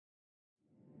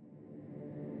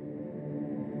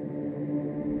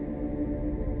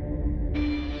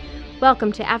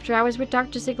Welcome to After Hours with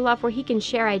Dr. Sigaloff, where he can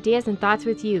share ideas and thoughts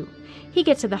with you. He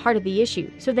gets to the heart of the issue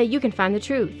so that you can find the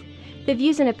truth. The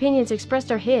views and opinions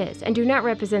expressed are his and do not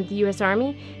represent the U.S.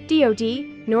 Army,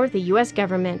 DoD, nor the U.S.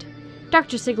 government.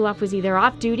 Dr. Sigaloff was either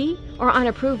off duty or on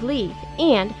approved leave,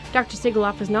 and Dr.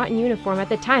 Sigaloff was not in uniform at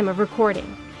the time of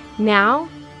recording. Now,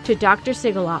 to Dr.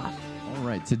 Sigaloff. All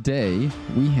right, today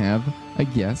we have a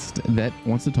guest that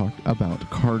wants to talk about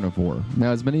carnivore.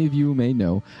 Now, as many of you may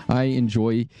know, I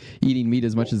enjoy eating meat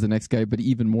as much as the next guy, but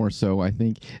even more so, I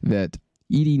think that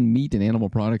eating meat and animal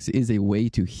products is a way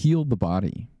to heal the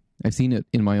body. I've seen it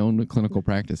in my own clinical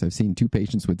practice. I've seen 2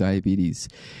 patients with diabetes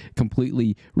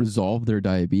completely resolve their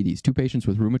diabetes. 2 patients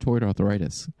with rheumatoid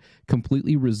arthritis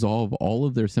completely resolve all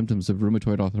of their symptoms of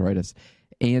rheumatoid arthritis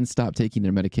and stop taking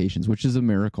their medications, which is a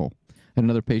miracle.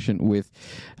 Another patient with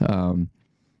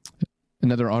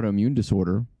another autoimmune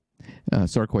disorder,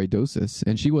 sarcoidosis,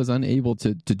 and she was unable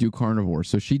to do carnivore.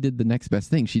 So she did the next best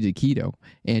thing. She did keto,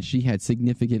 and she had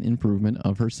significant improvement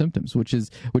of her symptoms, which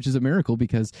is a miracle,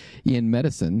 because in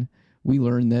medicine, we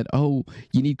learned that,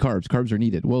 you need carbs. Carbs are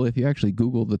needed. Well, if you actually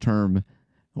Google the term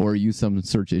or use some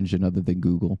search engine other than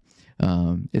Google,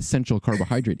 essential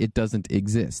carbohydrate, it doesn't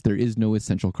exist. There is no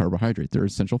essential carbohydrate. There are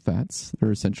essential fats. There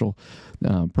are essential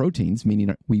proteins,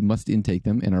 meaning we must intake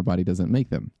them, and our body doesn't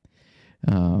make them.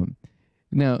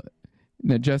 Now,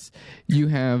 Jess,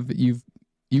 you've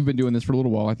been doing this for a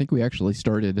little while. I think we actually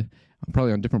started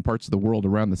probably on different parts of the world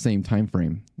around the same time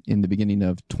frame in the beginning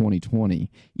of 2020,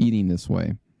 eating this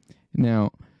way.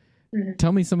 Now,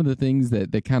 tell me some of the things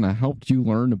that kind of helped you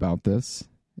learn about this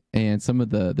and some of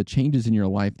the changes in your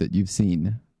life that you've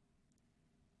seen.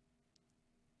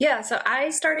 Yeah, so I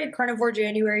started carnivore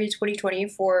January 2020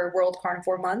 for World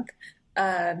Carnivore Month.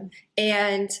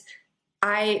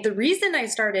 The reason I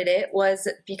started it was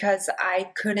because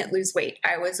I couldn't lose weight.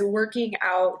 I was working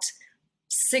out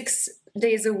 6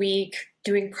 days a week,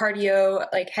 doing cardio,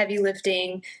 like heavy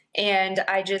lifting, and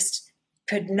I just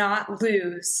could not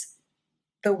lose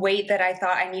the weight that I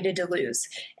thought I needed to lose.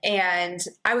 And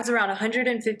I was around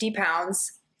 150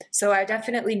 pounds. So I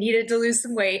definitely needed to lose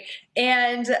some weight,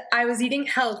 and I was eating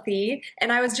healthy,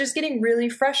 and I was just getting really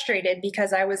frustrated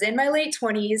because I was in my late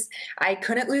 20s. I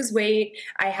couldn't lose weight.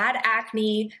 I had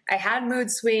acne. I had mood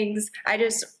swings. I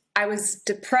was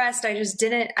depressed. I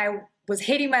was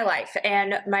hating my life.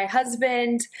 And my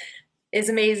husband is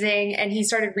amazing. And he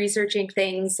started researching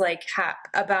things like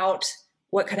about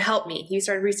what could help me. He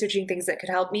started researching things that could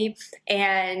help me.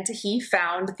 And he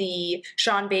found the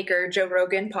Sean Baker, Joe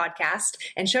Rogan podcast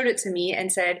and showed it to me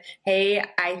and said, hey,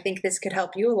 I think this could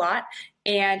help you a lot.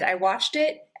 And I watched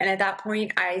it. And at that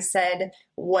point I said,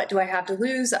 what do I have to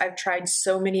lose? I've tried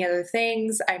so many other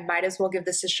things. I might as well give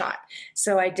this a shot.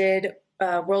 So I did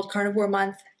World Carnivore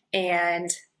Month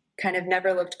and kind of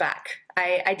never looked back.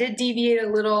 I did deviate a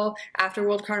little after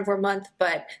World Carnivore Month,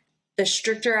 but the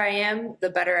stricter I am, the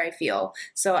better I feel.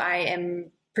 So I am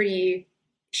pretty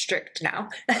strict now.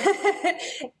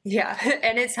 Yeah.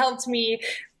 And it's helped me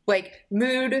like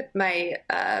mood, my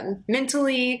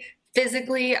mentally,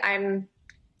 physically.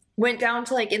 Went down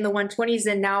to like in the 120s,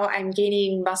 and now I'm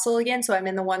gaining muscle again. So I'm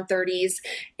in the 130s,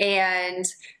 and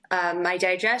my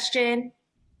digestion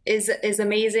is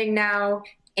amazing now,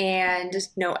 and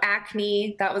no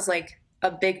acne. That was like a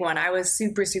big one. I was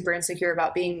super, super insecure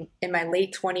about being in my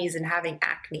late 20s and having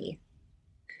acne.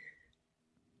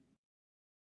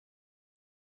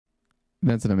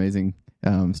 That's an amazing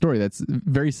story. That's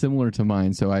very similar to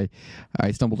mine. So I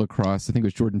stumbled across, I think it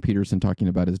was Jordan Peterson talking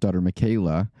about his daughter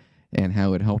Michaela and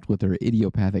how it helped with her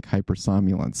idiopathic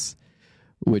hypersomnolence,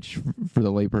 which for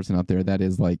the layperson out there, that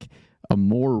is like a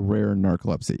more rare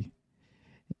narcolepsy.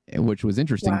 Which was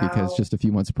interesting because just a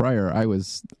few months prior, I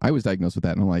was diagnosed with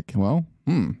that, and I'm like, well,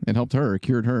 it helped her,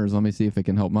 cured hers. Let me see if it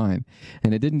can help mine.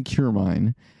 And it didn't cure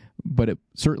mine, but it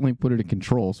certainly put it in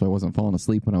control, so I wasn't falling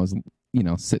asleep when I was,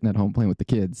 sitting at home playing with the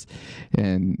kids.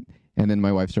 And then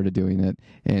my wife started doing it,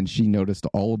 and she noticed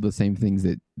all of the same things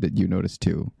that you noticed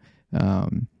too.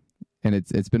 And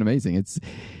it's been amazing.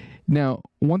 Now,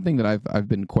 one thing that I've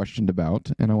been questioned about,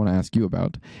 and I want to ask you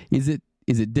about, is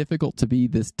it difficult to be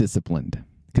this disciplined?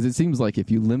 Because it seems like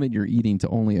if you limit your eating to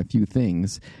only a few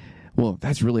things, well,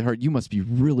 that's really hard. You must be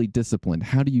really disciplined.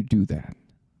 How do you do that?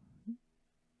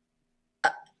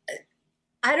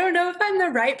 I don't know if I'm the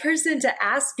right person to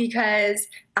ask, because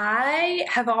I'm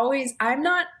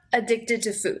not addicted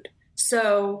to food.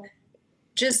 So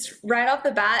just right off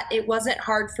the bat, it wasn't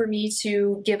hard for me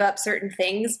to give up certain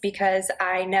things because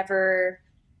I never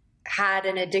had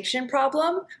an addiction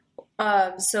problem.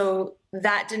 So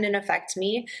that didn't affect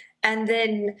me. And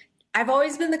then I've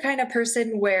always been the kind of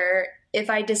person where if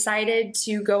I decided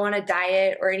to go on a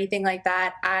diet or anything like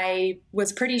that, I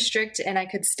was pretty strict and I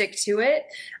could stick to it.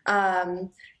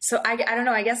 So I don't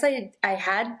know, I guess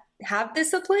have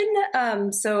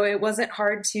discipline. So it wasn't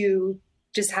hard to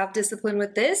just have discipline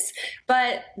with this.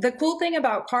 But the cool thing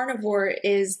about carnivore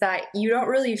is that you don't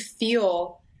really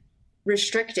feel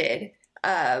restricted.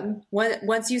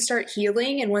 Once you start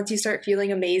healing and once you start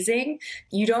feeling amazing,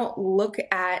 you don't look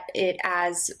at it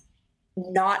as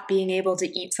not being able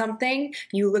to eat something.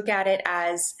 You look at it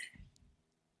as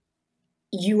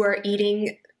you are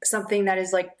eating something that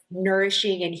is like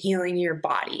nourishing and healing your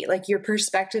body. Like your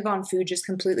perspective on food just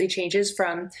completely changes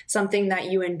from something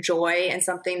that you enjoy and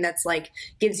something that's like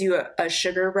gives you a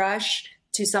sugar rush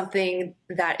to something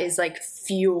that is like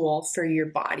fuel for your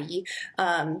body.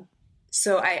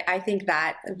 So I think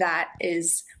that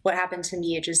is what happened to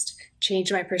me. It just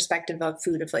changed my perspective of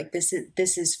food, of like, this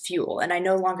is fuel. And I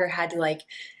no longer had to like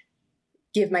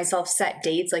give myself set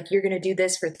dates. Like, you're going to do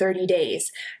this for 30 days.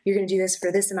 You're going to do this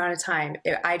for this amount of time.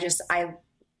 I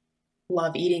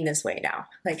love eating this way now.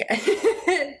 Like,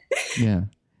 yeah.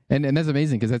 And that's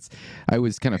amazing, because I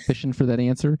was kind of fishing for that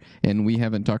answer, and we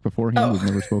haven't talked beforehand. Oh. We've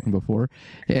never spoken before.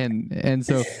 And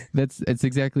so that's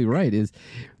exactly right. Is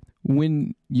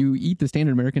when you eat the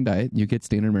standard American diet, you get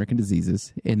standard American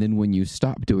diseases. And then when you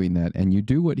stop doing that and you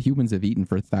do what humans have eaten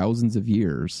for thousands of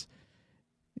years,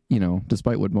 you know,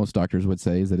 despite what most doctors would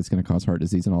say is that it's going to cause heart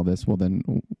disease and all this, well, then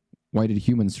why did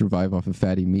humans survive off of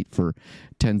fatty meat for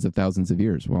tens of thousands of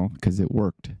years? Well, because it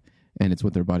worked, and it's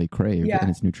what their body craved,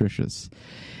 and it's nutritious.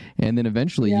 And then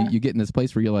eventually you get in this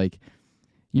place where you're like,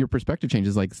 your perspective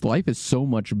changes. Like, life is so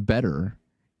much better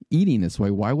eating this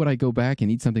way. Why would I go back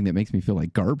and eat something that makes me feel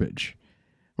like garbage,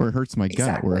 or it hurts my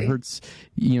gut, or it hurts,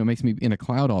 makes me in a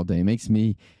cloud all day, makes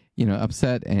me,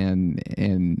 upset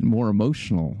and more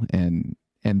emotional. And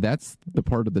that's the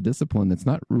part of the discipline that's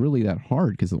not really that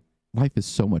hard, because life is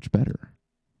so much better.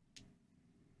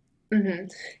 Mm-hmm.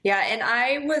 Yeah. And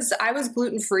I was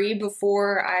gluten-free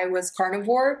before I was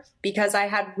carnivore, because I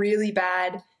had really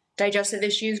bad digestive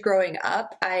issues growing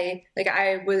up. I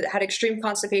had extreme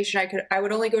constipation. I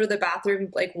would only go to the bathroom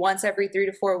like once every 3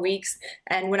 to 4 weeks.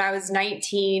 And when I was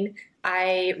 19,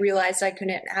 I realized I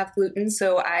couldn't have gluten.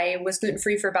 So I was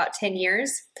gluten-free for about 10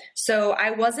 years. So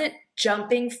I wasn't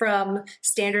jumping from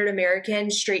standard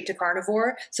American straight to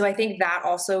carnivore. So I think that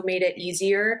also made it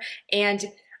easier. And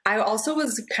I also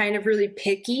was kind of really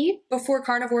picky before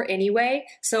carnivore anyway.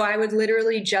 So I would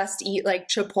literally just eat like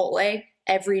Chipotle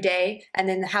every day and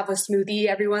then have a smoothie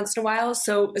every once in a while.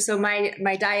 So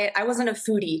my diet, I wasn't a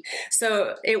foodie.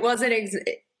 So it wasn't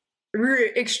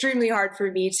extremely hard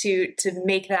for me to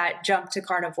make that jump to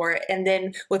carnivore. And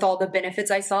then with all the benefits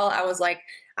I saw, I was like,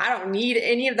 I don't need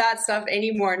any of that stuff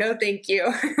anymore. No, thank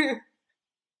you.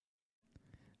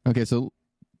 Okay. So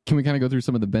can we kind of go through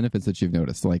some of the benefits that you've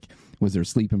noticed? Like, was there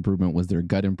sleep improvement? Was there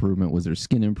gut improvement? Was there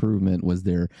skin improvement? Was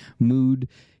there mood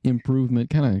improvement?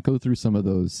 Kind of go through some of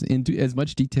those into as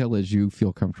much detail as you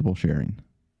feel comfortable sharing.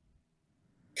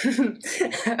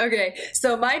 Okay.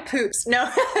 So my poops.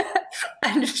 No,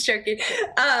 I'm just joking.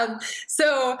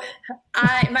 So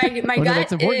my gut. No,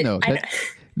 that's important though.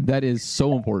 That is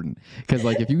so important, because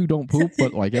like if you don't poop,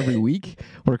 but like every week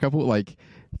or a couple, like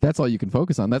that's all you can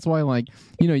focus on. That's why, like,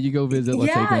 you go visit,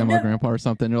 let's say grandma, grandpa or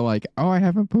something. They're like, oh, I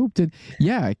haven't pooped. And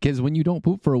because when you don't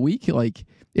poop for a week, like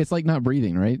it's like not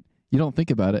breathing, right? You don't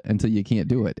think about it until you can't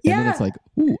do it. And then it's like,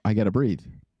 ooh, I got to breathe.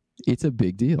 It's a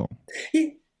big deal.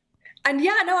 And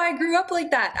I grew up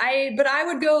like that. But I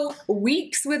would go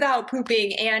weeks without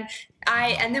pooping, and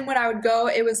then when I would go,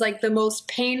 it was like the most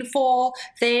painful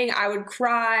thing. I would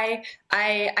cry.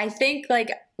 I think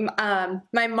like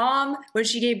my mom, when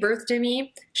she gave birth to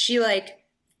me, she like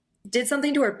did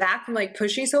something to her back from like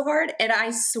pushing so hard, and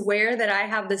I swear that I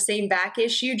have the same back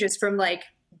issue just from like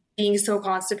being so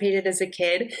constipated as a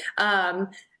kid.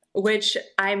 Which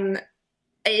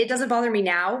it doesn't bother me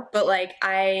now, but like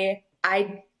I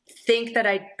think that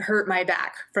I hurt my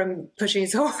back from pushing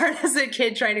so hard as a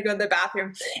kid trying to go to the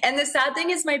bathroom. And the sad thing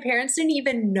is my parents didn't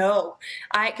even know,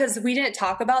 because we didn't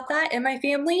talk about that in my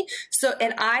family. So,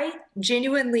 and I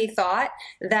genuinely thought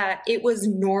that it was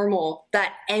normal,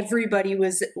 that everybody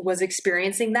was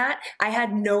experiencing that. I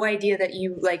had no idea that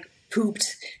you like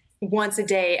pooped once a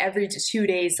day, every 2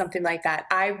 days, something like that.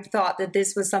 I thought that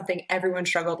this was something everyone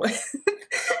struggled with.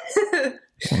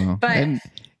 Wow. But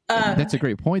that's a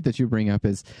great point that you bring up,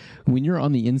 is when you're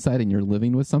on the inside and you're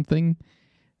living with something,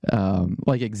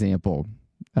 like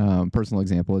personal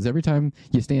example is every time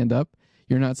you stand up,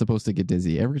 you're not supposed to get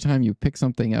dizzy. Every time you pick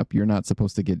something up, you're not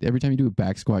supposed to every time you do a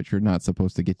back squat, you're not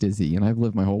supposed to get dizzy. And I've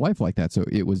lived my whole life like that. So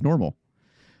it was normal.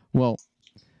 Well,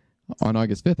 on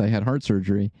August 5th, I had heart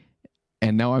surgery,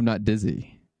 and now I'm not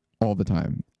dizzy all the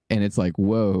time. And it's like,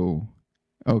 whoa,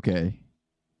 okay,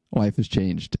 life has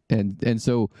changed. And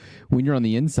so when you're on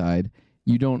the inside,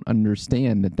 you don't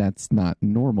understand that that's not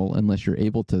normal unless you're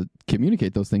able to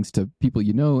communicate those things to people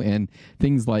you know. And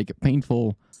things like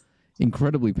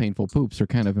incredibly painful poops are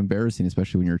kind of embarrassing,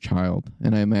 especially when you're a child.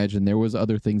 And I imagine there was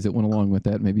other things that went along with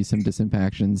that, maybe some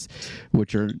disimpactions,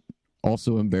 which are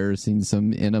also embarrassing,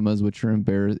 some enemas, which are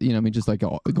embarrassing. I mean, just like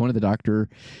going to the doctor,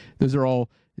 those are all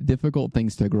difficult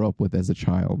things to grow up with as a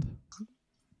child.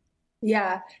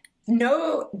 Yeah.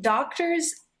 No,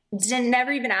 doctors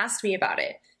never even asked me about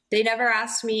it. They never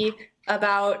asked me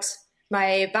about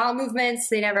my bowel movements.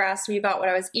 They never asked me about what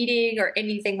I was eating or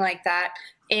anything like that.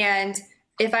 And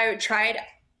if I would try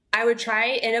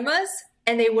enemas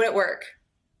and they wouldn't work.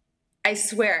 I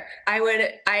swear.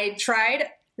 I tried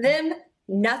them.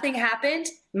 Nothing happened.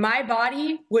 My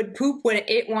body would poop when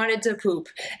it wanted to poop.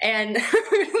 And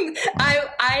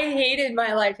I hated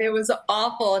my life. It was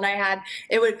awful. And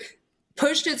it would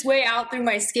pushed its way out through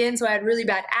my skin. So I had really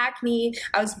bad acne.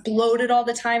 I was bloated all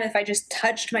the time. If I just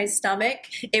touched my stomach,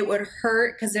 it would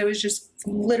hurt because it was just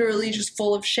literally just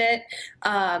full of shit.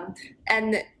 And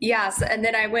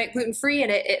then I went gluten-free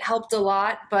and it helped a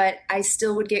lot, but I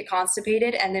still would get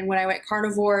constipated. And then when I went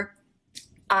carnivore,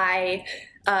 my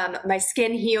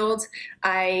skin healed.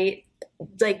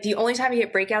 The only time I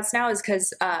get breakouts now is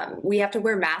because we have to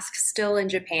wear masks still in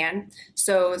Japan.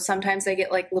 So sometimes I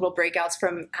get like little breakouts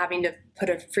from having to put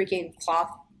a freaking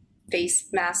cloth face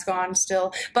mask on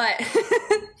still. But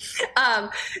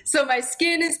so my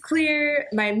skin is clear.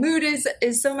 My mood is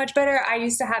so much better. I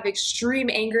used to have extreme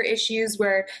anger issues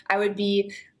where I would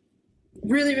be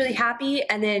really, really happy,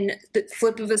 and then the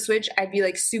flip of a switch, I'd be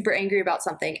like super angry about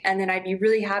something, and then I'd be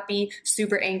really happy,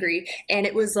 super angry, and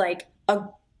it was like a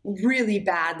really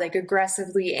bad, like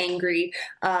aggressively angry.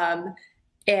 And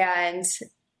then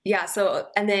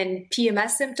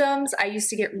PMS symptoms. I used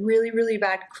to get really, really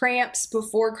bad cramps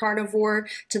before carnivore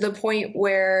to the point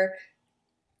where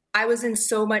I was in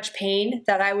so much pain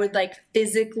that I would like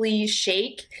physically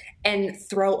shake and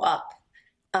throw up.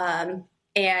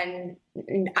 And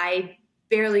I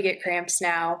barely get cramps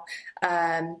now.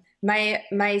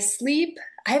 My sleep,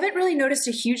 I haven't really noticed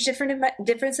a huge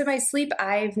difference in my sleep.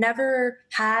 I've never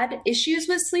had issues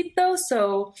with sleep though,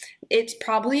 so it's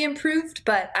probably improved,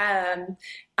 but I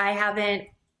haven't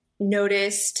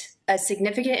noticed a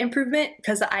significant improvement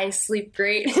because I sleep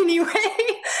great anyway.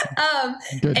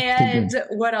 Good.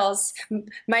 What else?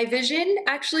 My vision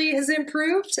actually has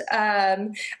improved.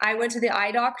 I went to the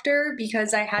eye doctor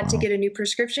because I had to get a new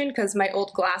prescription because my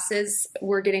old glasses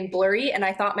were getting blurry and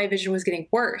I thought my vision was getting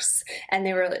worse. And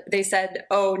they said,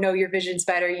 "Oh no, your vision's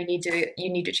better. You need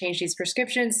to change these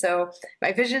prescriptions." So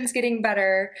my vision's getting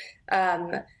better.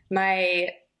 My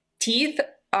teeth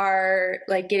are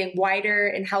like getting wider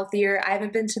and healthier. I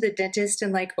haven't been to the dentist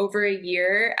in like over a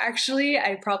year. Actually,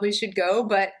 I probably should go,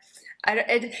 but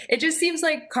it just seems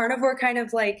like carnivore kind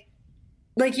of like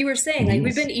you were saying, like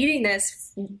we've been eating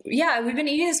this. Yeah, we've been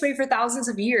eating this way for thousands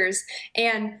of years.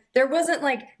 And there wasn't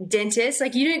like dentists.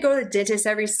 Like you didn't go to the dentist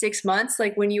every 6 months.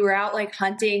 Like when you were out like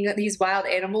hunting these wild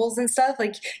animals and stuff,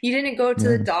 like you didn't go to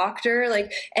the doctor.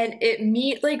 Like, and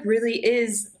meat like really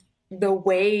is the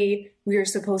way we are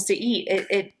supposed to eat.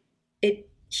 It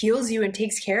heals you and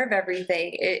takes care of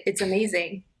everything. It's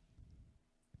amazing.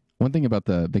 One thing about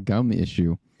the gum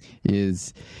issue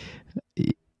is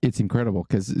it's incredible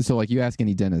because like you ask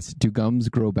any dentist, do gums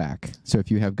grow back? So if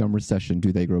you have gum recession,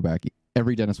 do they grow back?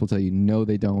 Every dentist will tell you, no,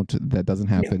 they don't. That doesn't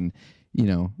happen.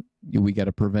 No. We got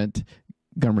to prevent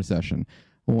gum recession.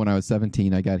 When I was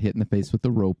 17, I got hit in the face with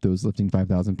the rope that was lifting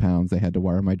 5,000 pounds. They had to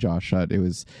wire my jaw shut. It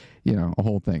was, a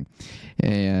whole thing.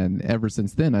 And ever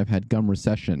since then, I've had gum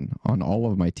recession on all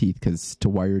of my teeth because to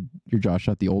wire your jaw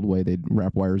shut the old way, they'd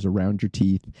wrap wires around your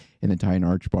teeth and then tie an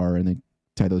arch bar and then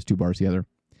tie those two bars together.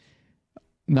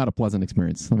 Not a pleasant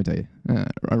experience, let me tell you.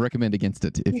 I recommend against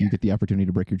it if you get the opportunity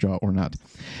to break your jaw or not.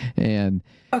 And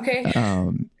okay.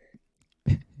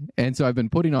 And so I've been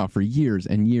putting off for years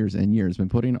and years and years, been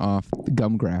putting off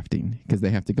gum grafting because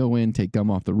they have to go in, take gum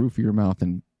off the roof of your mouth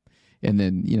and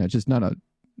then, just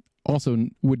also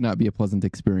would not be a pleasant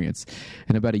experience.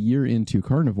 And about a year into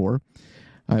carnivore,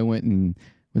 I went and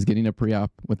was getting a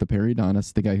pre-op with the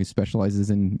periodontist, the guy who specializes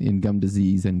in gum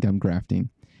disease and gum grafting.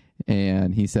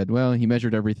 And he said, well, he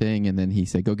measured everything. And then he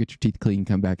said, go get your teeth clean,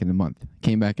 come back in a month.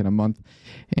 Came back in a month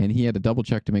and he had to double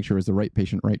check to make sure it was the right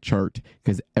patient, right chart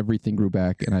because everything grew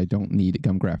back and I don't need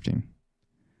gum grafting.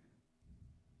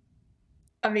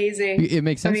 Amazing. It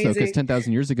makes sense though, because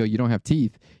 10,000 years ago, you don't have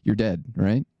teeth, you're dead,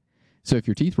 right? So if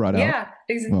your teeth rot out,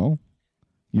 well,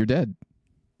 you're dead.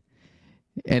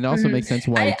 And it also makes sense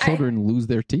why children lose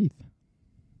their teeth.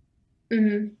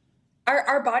 Mm-hmm.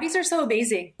 Our bodies are so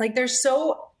amazing. Like, they're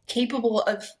so capable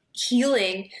of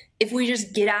healing if we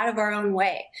just get out of our own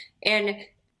way. And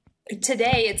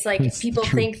today it's like people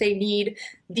think they need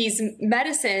these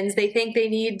medicines, they think they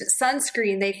need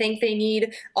sunscreen, they think they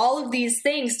need all of these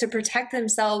things to protect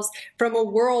themselves from a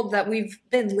world that we've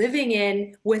been living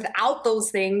in without those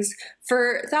things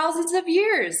for thousands of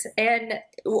years. And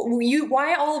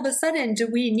why all of a sudden do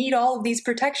we need all of these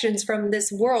protections from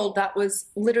this world that was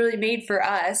literally made for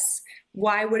us?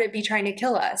 Why would it be trying to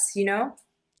kill us, you know?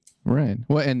 Right.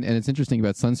 Well, and it's interesting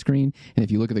about sunscreen. And if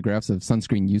you look at the graphs of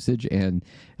sunscreen usage and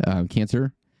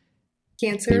cancer,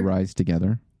 they rise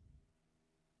together.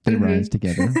 They rise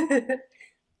together.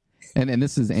 And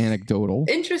this is anecdotal.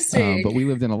 Interesting. But we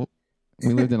lived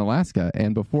in Alaska,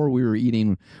 and before we were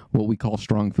eating what we call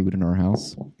strong food in our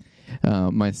house,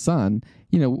 my son,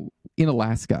 in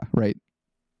Alaska, right?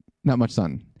 Not much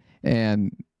sun,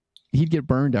 and he'd get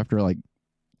burned after like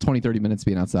 20, 30 minutes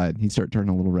being outside. He'd start turning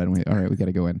a little red. And all right, we got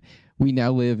to go in. We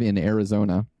now live in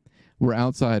Arizona. We're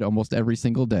outside almost every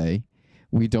single day.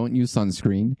 We don't use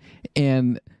sunscreen.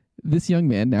 And this young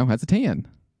man now has a tan.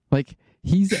 Like,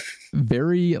 he's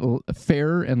very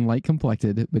fair and light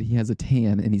complected, but he has a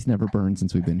tan and he's never burned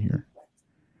since we've been here.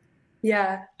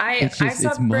 Yeah. I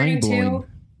stopped burning too.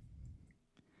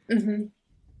 Mm-hmm.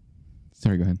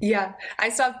 Sorry, go ahead. Yeah. I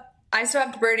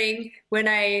stopped burning when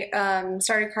I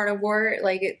started carnivore.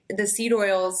 Like, the seed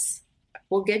oils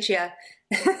will get you.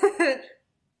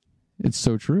 It's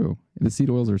so true. The seed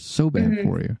oils are so bad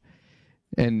for you.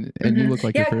 And you look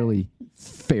like you're fairly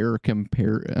fair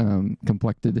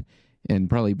complected and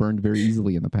probably burned very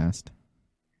easily in the past.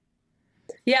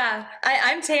 Yeah,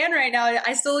 I'm tan right now.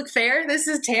 I still look fair. This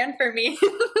is tan for me.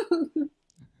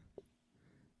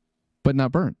 But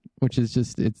not burnt, which is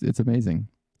just, it's amazing.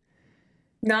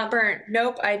 Not burnt.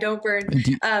 Nope, I don't burn.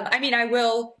 I mean, I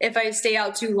will if I stay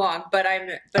out too long, but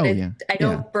I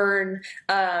don't burn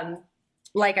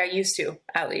like I used to,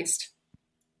 at least.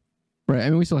 Right. I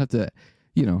mean, we still have to,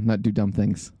 not do dumb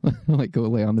things like go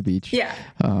lay on the beach. Yeah.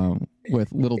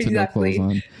 With little to no clothes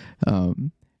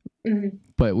on.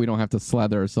 But we don't have to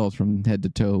slather ourselves from head to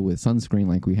toe with sunscreen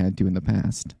like we had to in the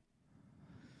past.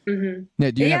 Mm-hmm.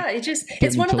 Now,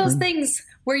 it's one of those things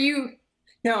where you.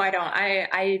 No, I don't.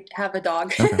 I have a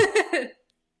dog.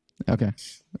 Okay.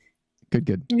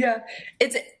 Good. Yeah.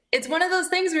 It's one of those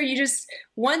things where you just,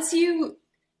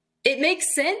 it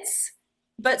makes sense,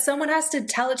 but someone has to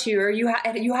tell it to you, or you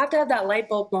have to have that light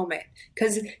bulb moment,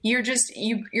 because you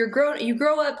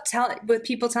grow up with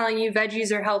people telling you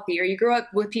veggies are healthy, or you grow up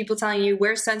with people telling you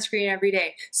wear sunscreen every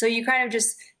day. So you kind of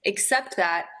just accept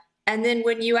that. And then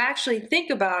when you actually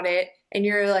think about it and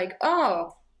you're like,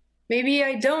 oh, maybe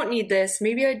I don't need this.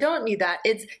 Maybe I don't need that.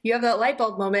 You have that light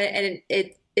bulb moment, and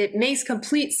it makes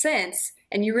complete sense,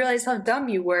 and you realize how dumb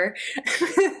you were.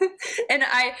 And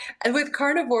with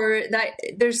carnivore, that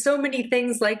there's so many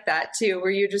things like that too,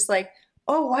 where you're just like,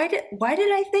 oh, why did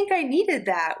I think I needed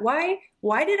that? Why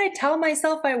did I tell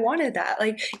myself I wanted that?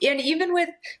 Like, and even with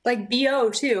like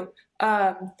BO too,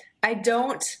 I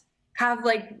don't have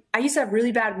I used to have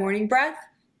really bad morning breath.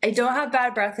 I don't have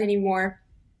bad breath anymore.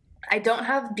 I don't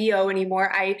have BO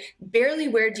anymore. I barely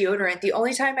wear deodorant. The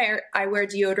only time I wear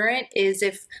deodorant is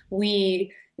if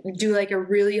we do like a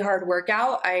really hard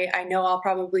workout. I know I'll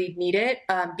probably need it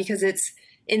because it's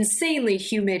insanely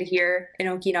humid here in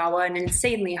Okinawa and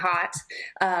insanely hot.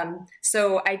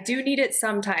 So I do need it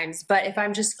sometimes, but if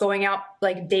I'm just going out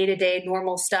like day-to-day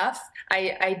normal stuff,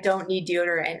 I don't need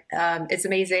deodorant. It's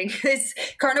amazing.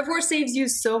 Carnivore saves you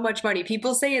so much money.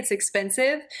 People say it's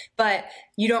expensive, but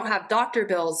you don't have doctor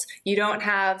bills. You don't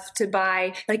have to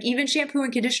buy like even shampoo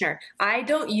and conditioner. I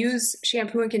don't use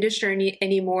shampoo and conditioner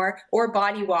anymore, or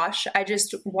body wash. I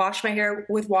just wash my hair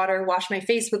with water, wash my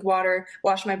face with water,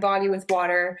 wash my body with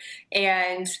water.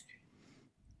 And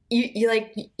you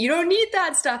don't need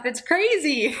that stuff. It's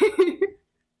crazy.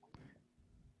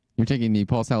 You're taking the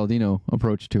Paul Saladino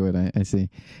approach to it. I see.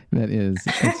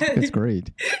 It's great.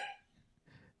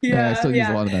 Yeah, I still use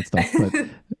a lot of that stuff, but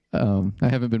I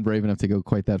haven't been brave enough to go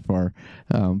quite that far.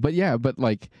 But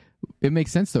like it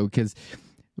makes sense though, because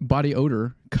body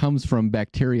odor comes from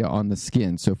bacteria on the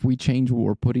skin. So if we change what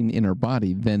we're putting in our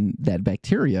body, then that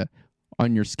bacteria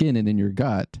on your skin and in your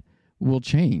gut will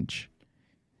change.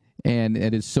 And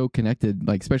it is so connected,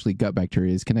 like especially gut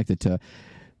bacteria is connected to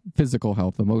physical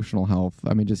health, emotional health.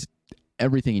 I mean, just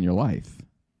everything in your life.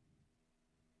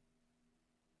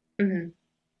 Mm-hmm.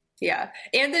 Yeah.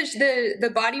 And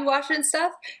the body wash and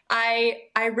stuff, I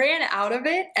ran out of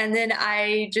it, and then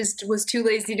I just was too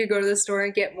lazy to go to the store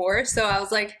and get more. So I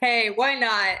was like, hey, why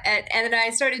not? And then I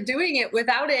started doing it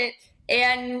without it,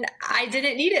 and I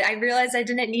didn't need it. I realized I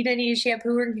didn't need any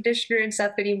shampoo and conditioner and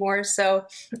stuff anymore. So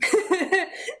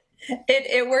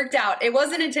it worked out. It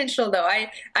wasn't intentional though.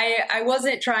 I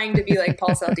wasn't trying to be like Paul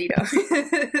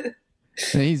Saldino.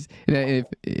 He's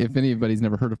if anybody's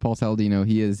never heard of Paul Saladino,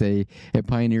 he is a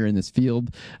pioneer in this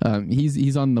field.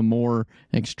 He's on the more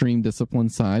extreme discipline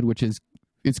side, which is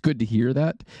it's good to hear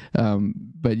that.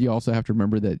 But you also have to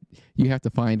remember that you have to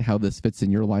find how this fits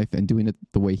in your life, and doing it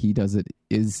the way he does it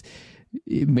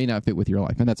may not fit with your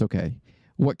life, and that's okay.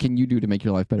 What can you do to make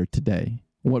your life better today?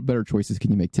 What better choices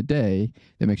can you make today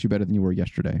that makes you better than you were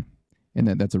yesterday? And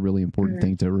that's a really important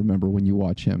thing to remember when you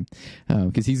watch him,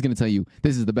 because he's going to tell you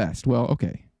this is the best. Well,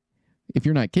 okay, if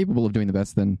you're not capable of doing the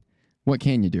best, then what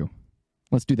can you do?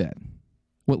 Let's do that.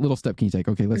 What little step can you take?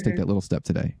 Okay, let's take that little step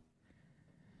today.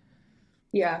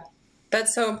 Yeah,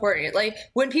 that's so important. Like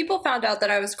when people found out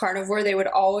that I was carnivore,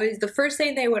 the first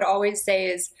thing they would always say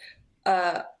is,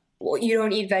 well, you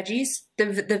don't eat veggies.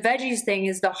 The veggies thing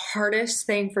is the hardest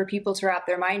thing for people to wrap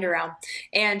their mind around.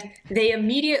 And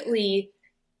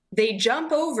they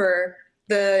jump over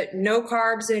the no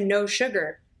carbs and no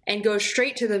sugar and go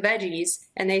straight to the veggies.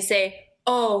 And they say,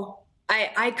 oh,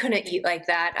 I couldn't eat like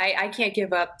that. I can't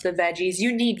give up the veggies.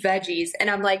 You need veggies. And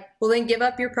I'm like, well, then give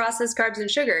up your processed carbs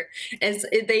and sugar. And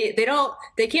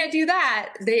they can't do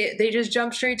that. They just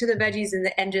jump straight to the veggies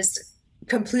and just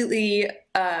completely,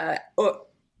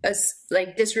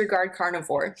 like disregard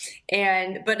carnivore.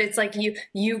 But it's like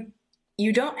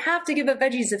you don't have to give up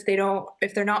veggies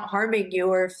if they're not harming you,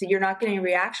 or if you're not getting a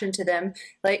reaction to them.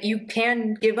 Like you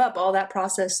can give up all that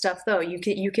processed stuff though.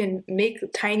 You can make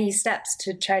tiny steps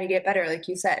to try to get better. Like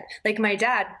you said, like my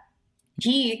dad,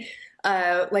 he,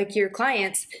 like your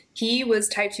clients, he was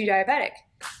type 2 diabetic,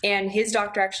 and his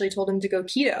doctor actually told him to go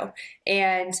keto,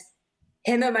 and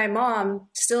him and my mom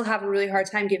still have a really hard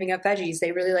time giving up veggies.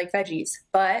 They really like veggies,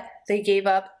 but they gave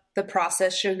up the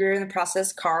processed sugar and the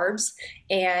processed carbs,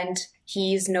 and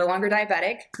he's no longer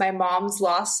diabetic. My mom's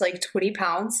lost like 20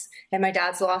 pounds, and my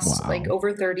dad's lost like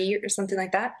over 30 or something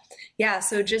like that. Yeah.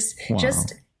 So just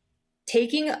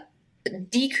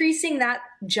decreasing that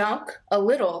junk a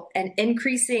little and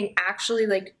increasing actually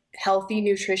like healthy,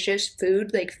 nutritious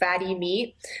food, like fatty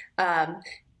meat,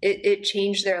 it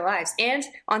changed their lives. And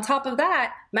on top of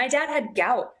that, my dad had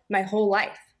gout my whole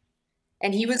life,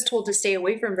 and he was told to stay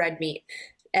away from red meat.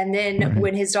 And then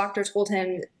when his doctor told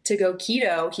him to go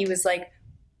keto, he was like,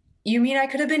 you mean I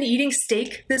could have been eating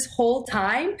steak this whole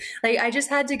time? Like I just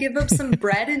had to give up some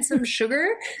bread and some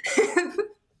sugar.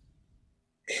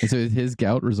 And so is his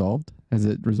gout resolved? Has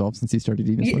it resolved since he started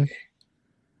eating this way?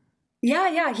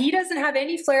 Yeah. He doesn't have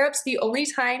any flare-ups. The only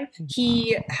time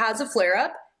he has a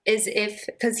flare-up is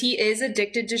because he is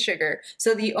addicted to sugar.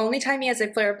 So the only time he has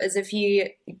a flare up is if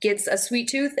he gets a sweet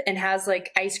tooth and has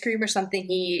like ice cream or something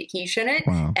he shouldn't.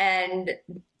 And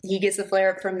he gets a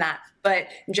flare up from that. But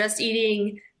just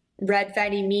eating red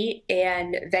fatty meat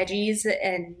and veggies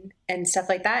and stuff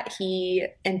like that,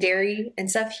 and dairy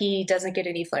and stuff, he doesn't get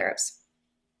any flare ups.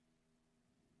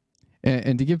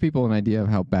 And to give people an idea of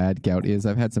how bad gout is,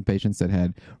 I've had some patients that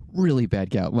had really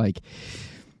bad gout, like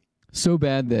so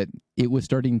bad that it was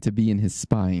starting to be in his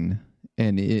spine,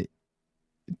 and it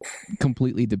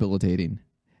completely debilitating.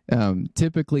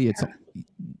 Typically, it's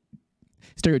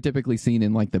stereotypically seen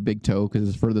in like the big toe because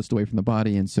it's furthest away from the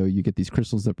body, and so you get these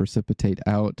crystals that precipitate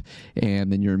out,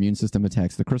 and then your immune system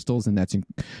attacks the crystals, and that's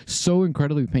so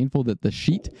incredibly painful that the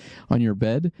sheet on your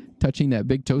bed touching that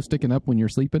big toe sticking up when you're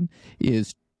sleeping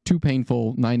is too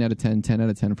painful. 9 out of 10, 10 out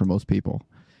of 10 for most people.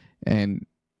 And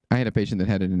I had a patient that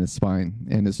had it in his spine,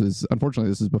 and this is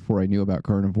before I knew about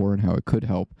carnivore and how it could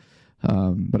help.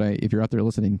 But if you're out there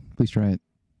listening, please try it.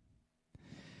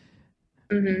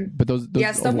 But those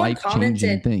are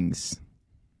life-changing things.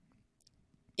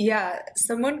 Yeah,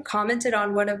 someone commented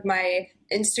on one of my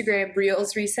Instagram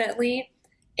reels recently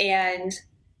and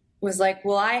was like,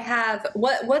 well, I have,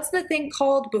 what's the thing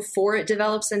called before it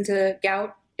develops into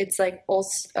gout? It's like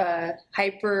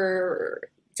hyper,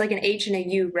 it's like an H and a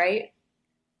U, right?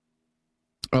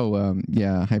 Oh,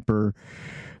 yeah, hyper.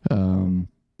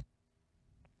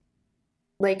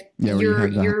 Like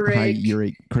uric, high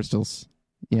uric crystals.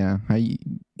 Yeah,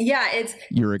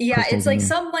 it's like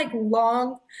some like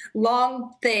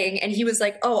long thing. And he was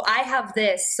like, "Oh, I have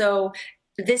this, so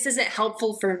this isn't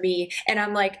helpful for me." And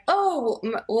I'm like, "Oh,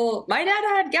 well, my dad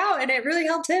had gout, and it really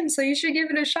helped him, so you should give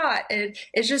it a shot." And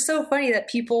it's just so funny that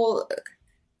people.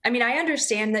 I mean, I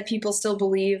understand that people still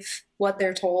believe what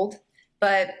they're told,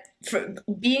 but for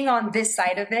being on this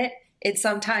side of it, it's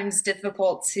sometimes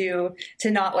difficult to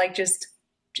not like just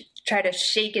try to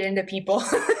shake it into people.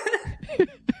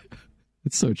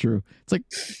 It's so true. It's like,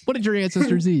 what did your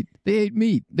ancestors eat? They ate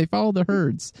meat. They followed the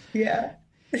herds. Yeah.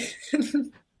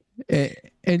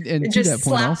 And just to that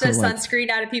point slap also, the like, sunscreen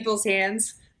out of people's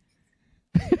hands.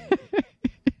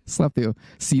 slap the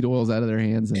seed oils out of their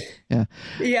hands. And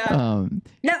Yeah.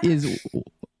 No. Is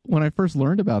when I first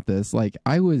learned about this, like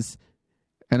I was,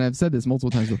 and I've said this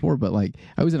multiple times before, but like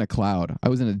I was in a cloud. I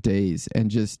was in a daze, and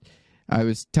just I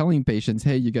was telling patients,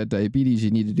 hey, you got diabetes,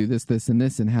 you need to do this, this, and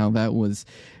this, and how that was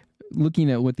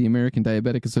looking at what the American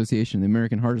Diabetic Association, the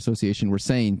American Heart Association were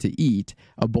saying to eat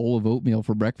a bowl of oatmeal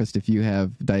for breakfast if you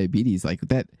have diabetes. Like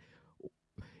that,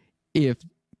 if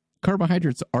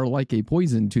carbohydrates are like a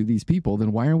poison to these people,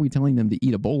 then why are we telling them to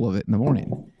eat a bowl of it in the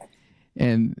morning?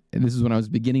 And this is when I was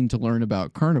beginning to learn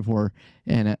about carnivore,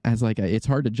 and I was like, it's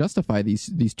hard to justify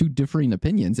these two differing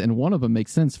opinions, and one of them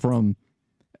makes sense from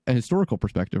a historical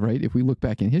perspective, right? If we look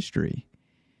back in history.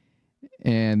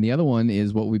 And the other one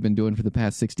is what we've been doing for the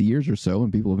past 60 years or so,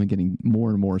 and people have been getting more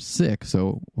and more sick.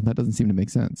 So that doesn't seem to make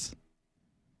sense.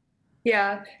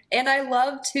 Yeah. And I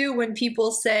love too when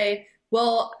people say,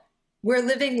 well, we're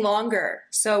living longer,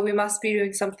 so we must be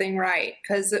doing something right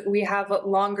because we have a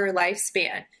longer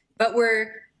lifespan, but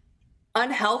we're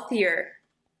unhealthier.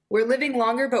 We're living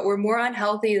longer, but we're more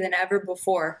unhealthy than ever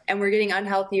before. And we're getting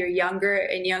unhealthier younger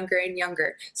and younger and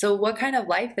younger. So what kind of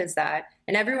life is that?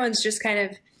 And everyone's just kind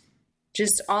of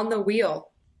just on the wheel,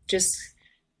 just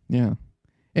and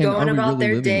going about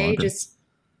really their day. Longer? Just,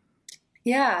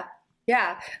 yeah.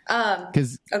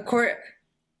 Because of course,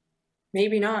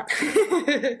 maybe not.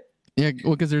 Yeah,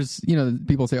 well, because there's,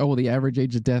 people say, oh, well, the average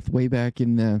age of death way back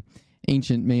in the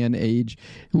ancient man age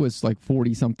was like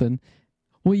 40 something.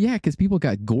 Well, yeah, because people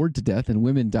got gored to death and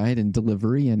women died in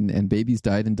delivery and babies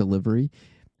died in delivery.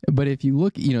 But if you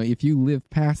look, if you live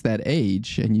past that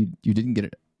age and you didn't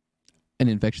get an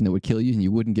infection that would kill you and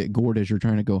you wouldn't get gored as you're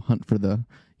trying to go hunt for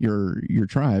your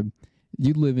tribe,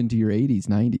 you'd live into your 80s,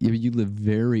 90s. You'd live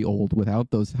very old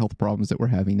without those health problems that we're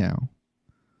having now.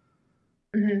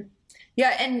 Mm-hmm.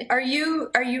 Yeah, and are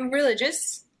you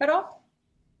religious at all?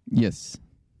 Yes,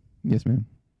 ma'am.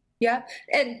 Yeah,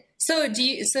 and so do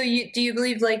you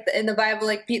believe like in the Bible,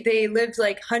 like they lived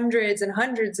like hundreds and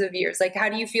hundreds of years? Like, how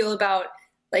do you feel about,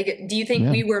 like, do you think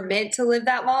we were meant to live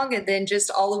that long, and then just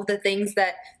all of the things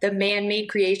that the man-made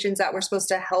creations that were supposed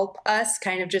to help us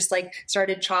kind of just like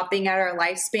started chopping at our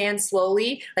lifespan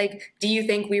slowly? Like, do you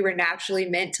think we were naturally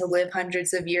meant to live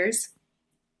hundreds of years?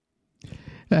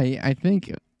 I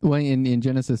think, well, in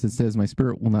Genesis it says, my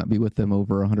spirit will not be with them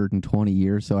over 120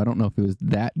 years. So I don't know if it was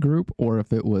that group or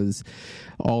if it was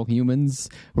all humans,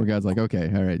 where God's like, okay,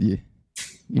 all right,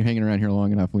 you're hanging around here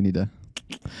long enough. We need to.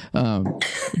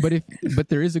 But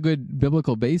there is a good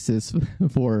biblical basis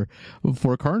for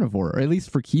carnivore, or at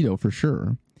least for keto for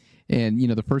sure. And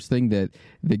the first thing that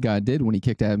God did when he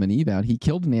kicked Adam and Eve out, he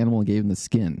killed an animal and gave them the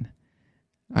skin.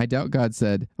 I doubt God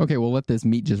said, okay, well, let this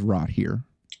meat just rot here.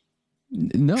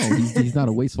 No, he's not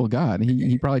a wasteful God.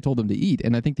 He probably told them to eat.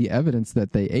 And I think the evidence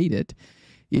that they ate it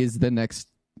is the next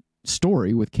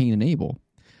story with Cain and Abel,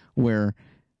 where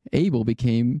Abel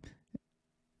became,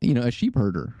 a sheep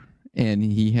herder, and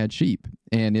he had sheep.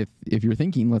 And if you're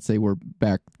thinking, let's say we're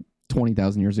back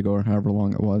 20,000 years ago or however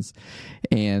long it was,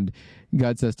 and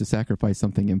God says to sacrifice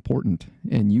something important,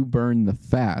 and you burn the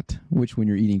fat, which when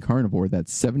you're eating carnivore,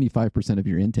 that's 75% of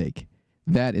your intake.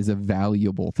 That is a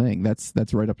valuable thing. That's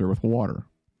right up there with water.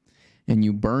 And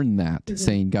you burn that,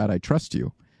 saying, God, I trust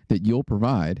you, that you'll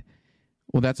provide.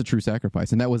 Well, that's a true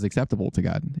sacrifice, and that was acceptable to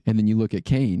God. And then you look at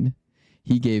Cain,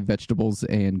 he gave vegetables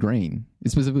and grain. It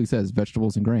specifically says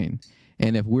vegetables and grain.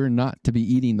 And if we're not to be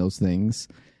eating those things,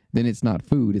 then it's not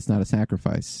food, it's not a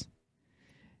sacrifice.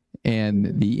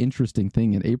 And the interesting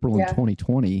thing, in April in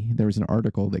 2020, there was an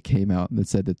article that came out that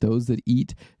said that those that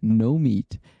eat no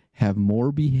meat have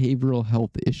more behavioral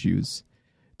health issues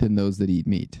than those that eat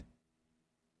meat.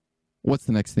 What's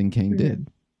the next thing Cain did?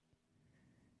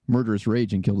 Murderous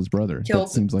rage and killed his brother. That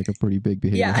seems like a pretty big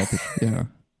behavioral health issue.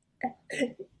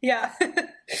 Yeah.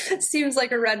 Seems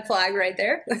like a red flag right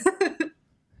there.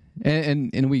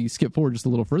 and we skip forward just a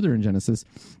little further in Genesis,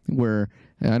 where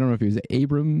I don't know if he was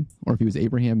Abram or if he was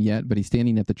Abraham yet, but he's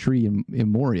standing at the tree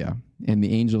in Moriah, and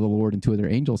the angel of the Lord and two other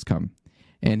angels come.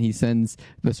 And he sends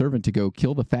the servant to go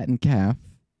kill the fattened calf,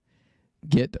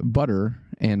 get butter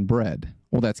and bread.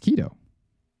 Well, that's keto.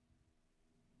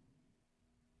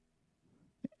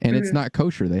 And it's not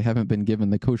kosher. They haven't been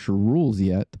given the kosher rules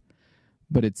yet,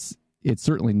 but it's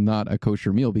certainly not a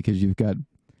kosher meal, because you've got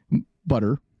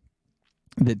butter,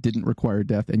 that didn't require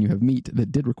death, and you have meat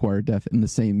that did require death in the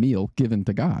same meal given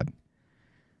to God.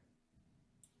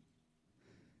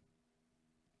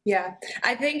 Yeah,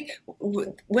 I think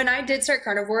when I did start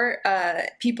carnivore,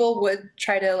 people would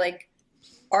try to like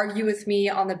argue with me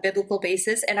on the biblical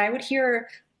basis, and I would hear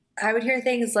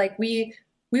things like we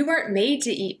weren't made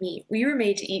to eat meat. We were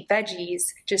made to eat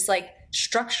veggies, just like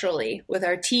structurally with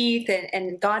our teeth,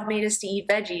 and God made us to eat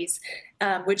veggies,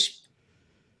 which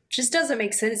just doesn't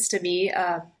make sense to me.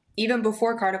 Even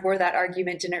before carnivore, that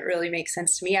argument didn't really make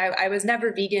sense to me. I was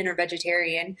never vegan or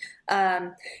vegetarian.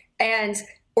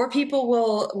 Or people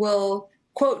will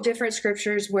quote different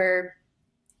scriptures where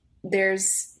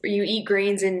you eat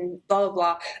grains and blah, blah,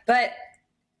 blah. But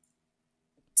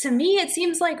to me, it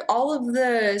seems like all of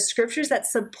the scriptures that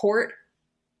support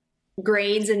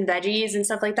grains and veggies and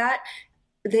stuff like that,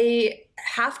 they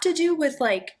have to do with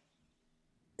like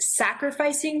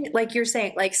sacrificing, like you're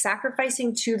saying, like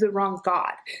sacrificing to the wrong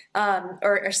God,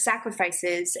 or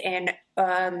sacrifices and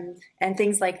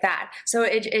things like that. So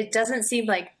it doesn't seem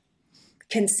like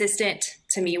consistent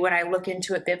to me when I look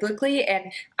into it biblically.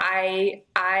 And I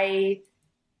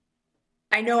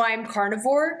know I'm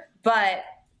carnivore, but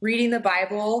reading the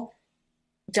Bible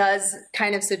does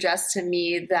kind of suggest to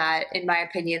me that, in my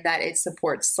opinion, that it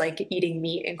supports like eating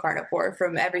meat and carnivore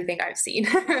from everything I've seen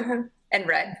and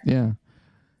read. Yeah.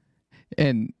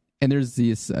 And there's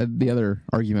the other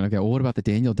argument I've got. Well, what about the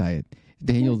Daniel diet?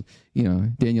 Daniel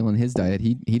in his diet,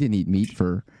 he didn't eat meat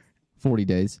for 40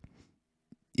 days.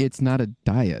 It's not a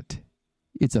diet.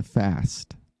 It's a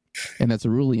fast. And that's a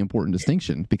really important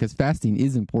distinction, because fasting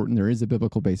is important. There is a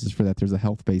biblical basis for that. There's a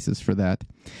health basis for that.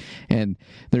 And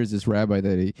there's this rabbi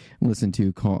that I listened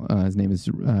to, his name is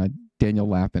Daniel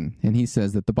Lapin, and he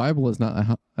says that the Bible is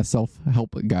not a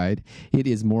self-help guide. It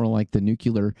is more like the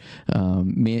nuclear,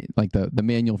 the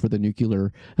manual for the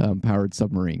nuclear powered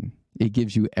submarine. It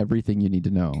gives you everything you need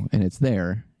to know, and it's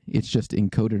there. It's just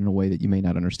encoded in a way that you may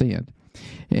not understand.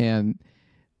 And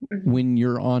when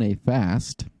you're on a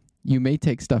fast, you may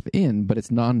take stuff in, but it's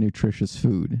non-nutritious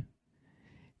food.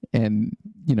 And,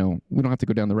 we don't have to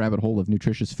go down the rabbit hole of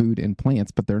nutritious food and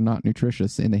plants, but they're not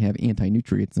nutritious, and they have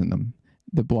anti-nutrients in them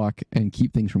that block and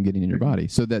keep things from getting in your body.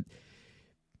 So that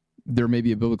there may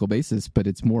be a biblical basis, but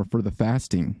it's more for the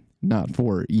fasting, not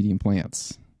for eating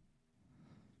plants.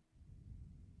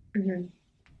 Mm-hmm.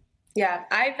 Yeah,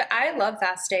 I love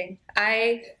fasting.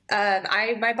 My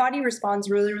body responds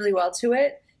really, really well to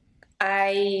it.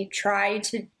 I try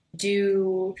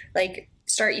to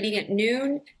start eating at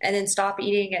noon and then stop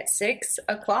eating at 6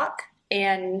 o'clock.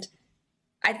 And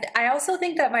I also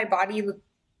think that my body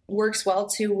works well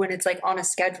too when it's like on a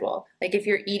schedule. Like if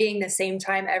you're eating the same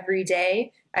time every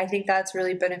day, I think that's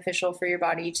really beneficial for your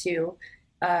body too.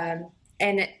 And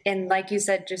like you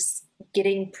said, just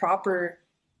getting proper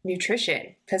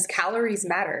nutrition, because calories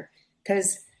matter.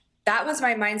 Because that was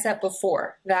my mindset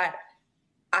before, that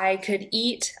I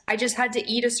just had to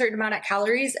eat a certain amount of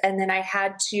calories, and then I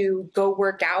had to go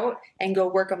work out and go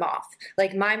work them off.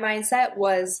 Like my mindset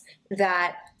was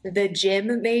that the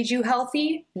gym made you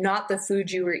healthy, not the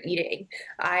food you were eating.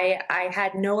 I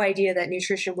had no idea that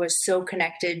nutrition was so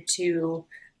connected to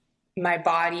my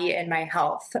body and my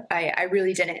health. I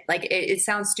really didn't. Like it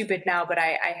sounds stupid now, but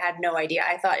I had no idea.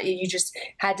 I thought you just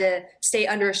had to stay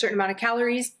under a certain amount of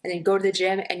calories and then go to the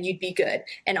gym and you'd be good.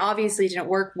 And obviously it didn't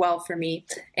work well for me.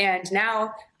 And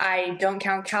now I don't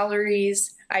count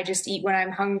calories. I just eat when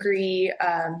I'm hungry,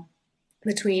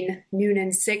 between noon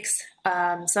and 6.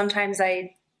 Sometimes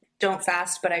I don't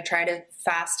fast, but I try to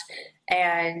fast.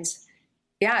 And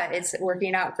yeah, it's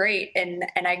working out great. And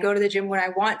I go to the gym when I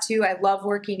want to. I love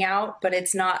working out, but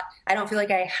I don't feel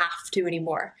like I have to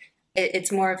anymore.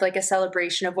 It's more of like a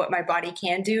celebration of what my body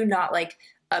can do, not like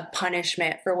a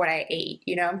punishment for what I ate,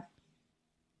 Yeah,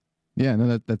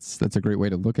 no, that's a great way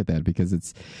to look at that, because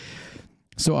it's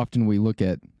so often we look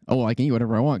at, I can eat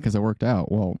whatever I want because I worked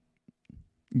out. Well,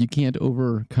 you can't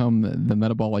overcome the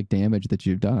metabolic damage that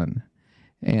you've done.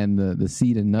 And the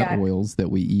seed and nut oils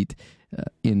that we eat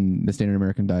in the standard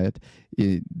American diet,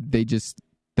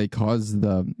 they cause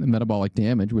the metabolic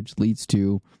damage, which leads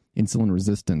to insulin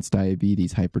resistance,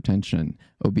 diabetes, hypertension,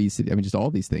 obesity. I mean, just all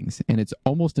these things. And it's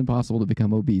almost impossible to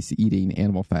become obese eating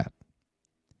animal fat.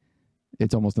 I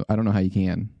don't know how you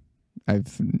can.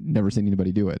 I've never seen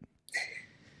anybody do it.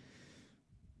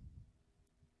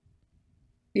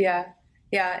 Yeah.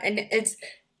 Yeah. And it's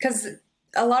because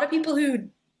a lot of people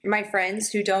my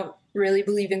friends who don't really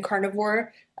believe in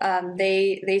carnivore,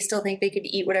 they still think they could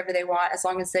eat whatever they want as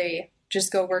long as they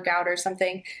just go work out or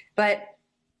something.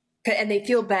 And they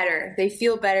feel better. They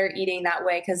feel better eating that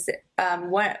way because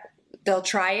they'll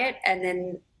try it and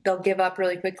then they'll give up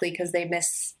really quickly because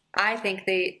I think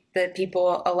a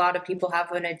lot of people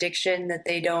have an addiction that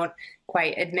they don't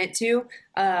quite admit to.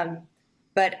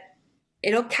 But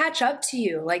it'll catch up to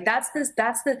you. Like that's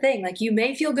the thing. Like you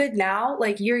may feel good now,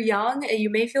 like you're young and you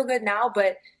may feel good now,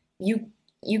 but you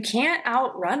can't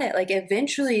outrun it. Like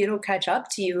eventually it'll catch up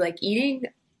to you. Like eating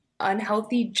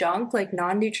unhealthy junk, like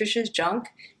non-nutritious junk,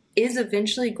 is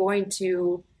eventually going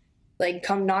to like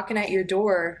come knocking at your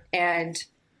door and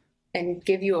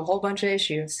give you a whole bunch of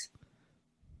issues.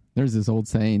 There's this old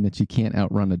saying that you can't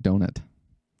outrun a donut.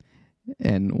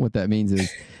 And what that means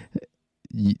is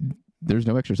there's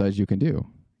no exercise you can do.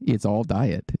 It's all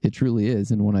diet. It truly is.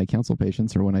 And when I counsel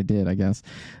patients, or when I did, I guess,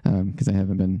 because I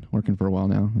haven't been working for a while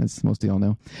now, as most of y'all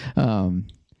know,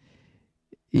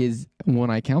 is when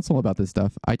I counsel about this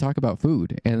stuff, I talk about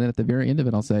food. And then at the very end of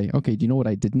it, I'll say, okay, do you know what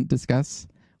I didn't discuss?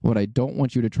 What I don't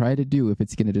want you to try to do if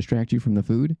it's going to distract you from the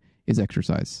food is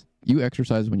exercise. You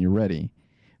exercise when you're ready.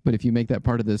 But if you make that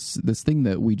part of this thing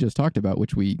that we just talked about,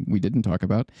 which we didn't talk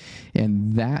about,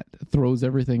 and that throws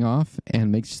everything off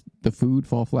and makes the food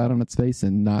fall flat on its face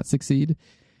and not succeed,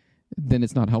 then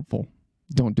it's not helpful.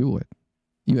 Don't do it.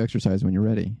 You exercise when you're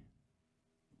ready.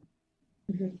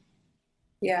 Mm-hmm.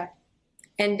 Yeah.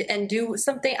 And do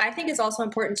something. I think it's also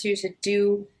important too to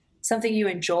do something you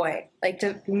enjoy, like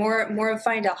to more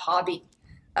find a hobby.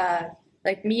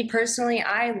 Like me personally,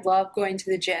 I love going to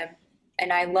the gym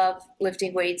and I love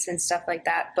lifting weights and stuff like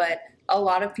that. But a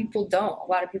lot of people don't. A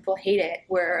lot of people hate it,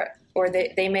 or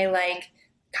they may like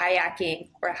kayaking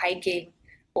or hiking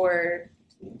or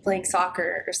playing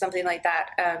soccer or something like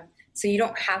that. So you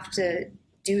don't have to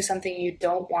do something you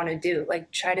don't want to do.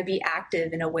 Like try to be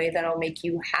active in a way that'll make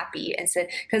you happy. And so,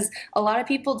 because a lot of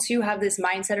people too have this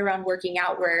mindset around working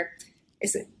out where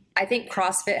I think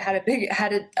CrossFit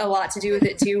had a lot to do with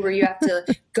it too, where you have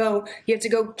to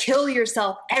go kill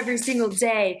yourself every single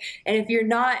day. And if you're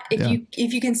not,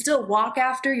 if you can still walk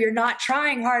after, you're not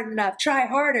trying hard enough, try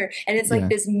harder. And it's like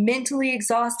this mentally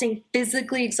exhausting,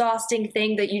 physically exhausting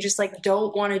thing that you just like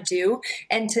don't want to do.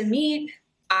 And to me,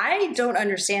 I don't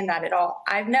understand that at all.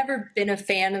 I've never been a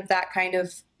fan of that kind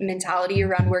of mentality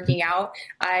around working out.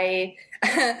 I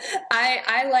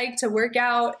like to work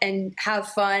out and have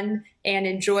fun and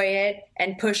enjoy it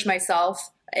and push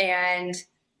myself and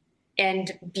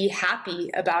be happy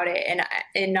about it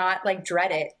and not like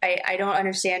dread it. I don't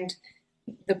understand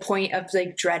the point of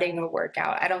like dreading a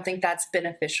workout. I don't think that's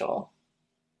beneficial.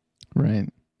 Right.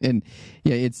 And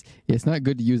yeah, it's not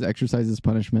good to use exercise as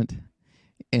punishment.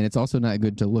 And it's also not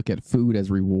good to look at food as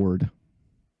reward.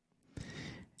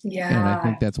 Yeah. And I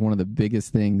think that's one of the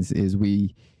biggest things is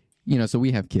so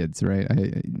we have kids, right?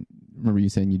 I remember you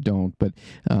saying you don't, but,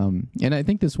 and I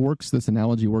think this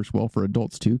analogy works well for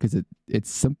adults too, because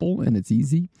it's simple and it's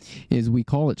easy, is we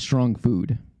call it strong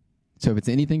food. So if it's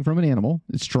anything from an animal,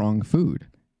 it's strong food.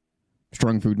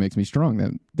 Strong food makes me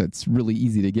strong. That's really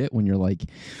easy to get when you're like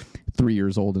 3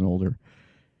 years old and older.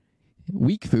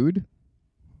 Weak food,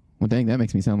 well, dang, that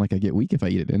makes me sound like I get weak if I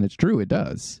eat it. And it's true, it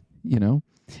does,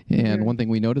 And one thing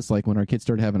we notice, like when our kids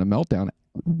start having a meltdown,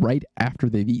 right after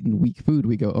they've eaten weak food,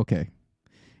 we go, okay.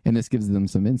 And this gives them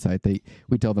some insight.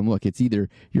 We tell them, look, it's either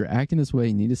you're acting this way,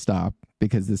 you need to stop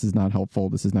because this is not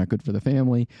helpful, this is not good for the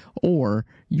family, or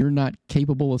you're not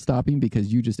capable of stopping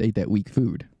because you just ate that weak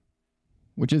food.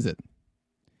 Which is it?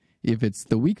 If it's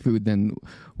the weak food, then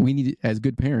as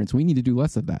good parents, we need to do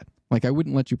less of that. Like I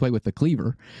wouldn't let you play with the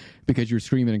cleaver because you're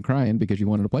screaming and crying because you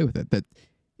wanted to play with it. That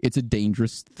it's a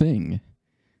dangerous thing.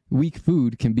 Weak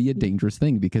food can be a dangerous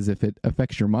thing because if it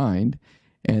affects your mind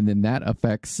and then that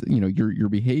affects, your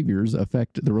behaviors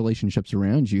affect the relationships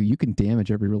around you, you can damage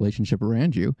every relationship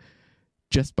around you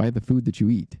just by the food that you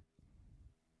eat.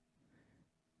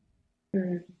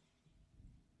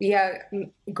 Yeah.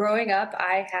 Growing up,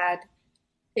 I had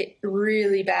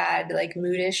really bad like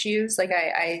mood issues, like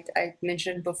I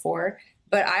mentioned before,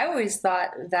 but I always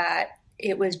thought that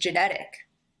it was genetic,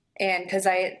 and because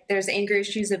there's anger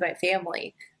issues in my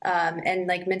family, and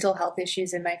like mental health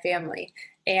issues in my family,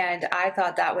 and I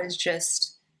thought that was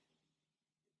just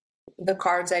the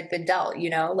cards I'd been dealt,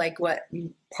 like what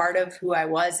part of who I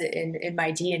was in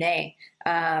my DNA,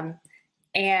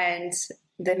 and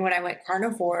then when I went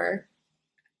carnivore,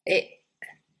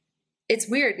 it's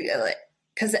weird.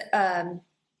 Because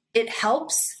it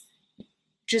helps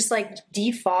just like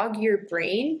defog your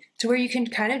brain to where you can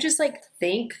kind of just like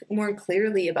think more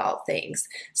clearly about things.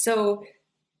 So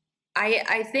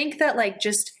I think that like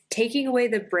just taking away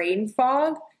the brain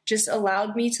fog just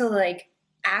allowed me to like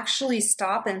actually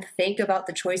stop and think about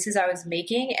the choices I was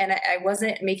making. And I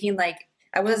wasn't making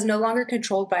I was no longer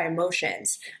controlled by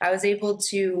emotions. I was able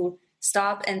to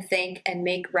stop and think and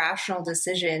make rational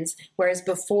decisions. Whereas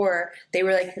before they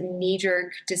were like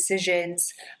knee-jerk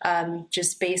decisions,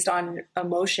 just based on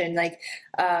emotion. Like,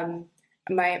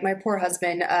 my poor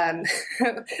husband,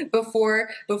 before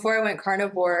I went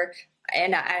carnivore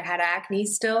and I had acne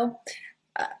still,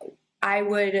 I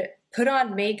would put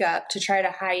on makeup to try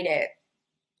to hide it.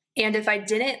 And if I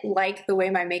didn't like the way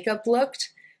my makeup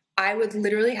looked, I would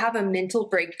literally have a mental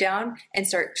breakdown and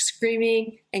start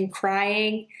screaming and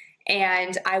crying,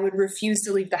 and I would refuse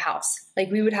to leave the house. Like,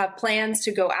 we would have plans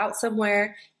to go out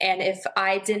somewhere, and if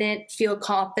I didn't feel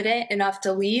confident enough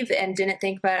to leave and didn't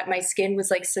think that my skin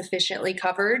was like sufficiently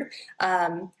covered,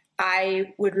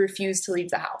 I would refuse to leave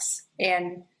the house.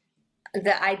 And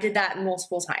that I did that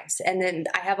multiple times. And then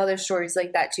I have other stories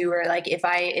like that too, where like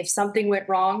if something went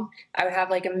wrong, I would have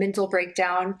like a mental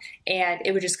breakdown and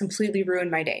it would just completely ruin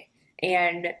my day.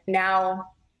 And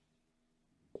now,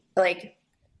 like,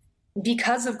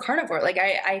 because of carnivore, like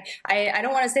I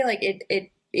don't want to say like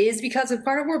it is because of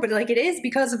carnivore, but like it is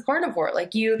because of carnivore.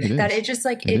 Like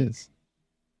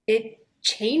it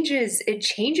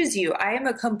changes you. I am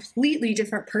a completely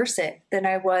different person than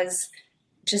I was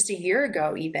just a year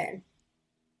ago even.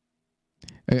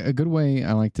 A good way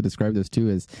I like to describe this too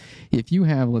is if you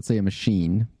have, let's say, a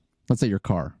machine, let's say your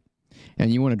car, and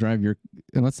you want to drive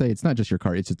and let's say it's not just your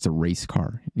car, it's a race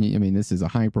car. I mean, this is a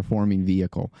high performing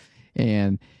vehicle.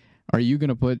 And are you going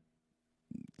to put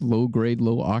low grade,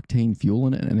 low octane fuel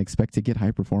in it and expect to get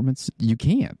high performance? You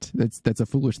can't. That's a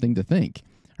foolish thing to think.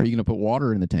 Are you going to put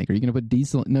water in the tank? Are you going to put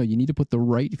diesel? No, you need to put the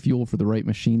right fuel for the right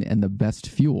machine and the best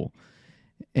fuel.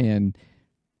 And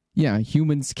yeah,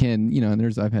 humans can,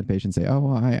 and I've had patients say,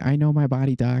 "Oh, I know my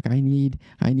body, doc. I need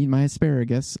my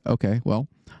asparagus." Okay, well,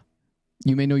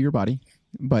 you may know your body,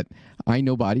 but I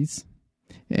know bodies,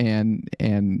 and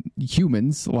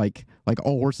humans, like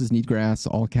all horses need grass,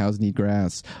 all cows need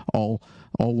grass, all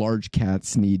large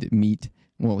cats need meat.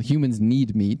 Well, humans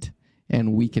need meat,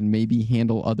 and we can maybe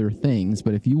handle other things.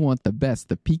 But if you want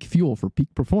the peak fuel for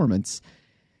peak performance,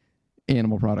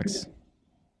 animal products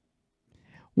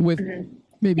with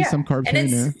maybe some carbs here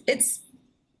and there. It's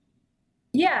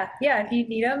if you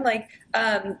need them, like,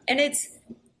 and it's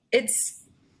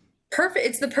perfect.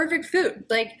 It's the perfect food.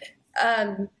 Like,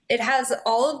 it has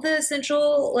all of the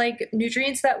essential like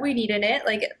nutrients that we need in it.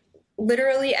 Like,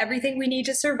 literally everything we need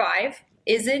to survive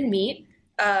is in meat.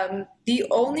 The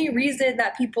only reason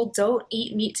that people don't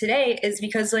eat meat today is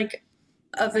because like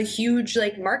of a huge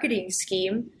like marketing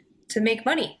scheme to make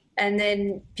money. And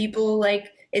then people,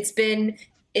 like, it's been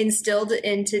instilled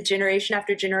into generation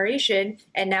after generation,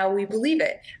 and now we believe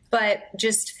it. But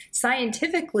just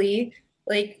scientifically,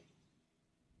 like,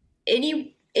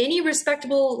 any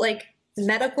respectable like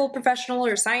medical professional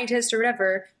or scientist or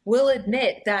whatever will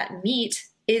admit that meat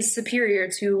is superior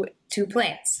to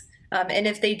plants. And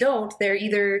if they don't, they're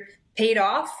either paid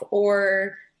off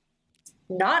or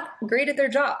not great at their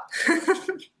job.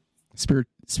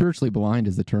 Spiritually blind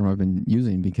is the term I've been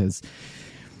using, because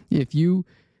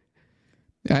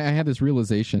I had this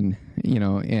realization,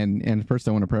 and first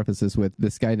I want to preface this with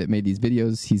this guy that made these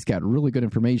videos. He's got really good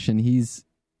information. He's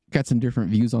got some different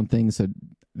views on things. So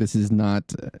this is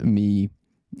not me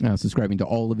subscribing to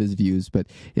all of his views, but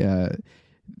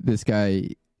this guy,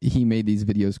 he made these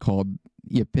videos called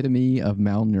The Epitome of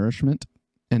Malnourishment,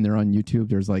 and they're on YouTube.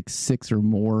 There's like 6 or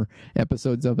more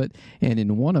episodes of it. And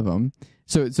in one of them,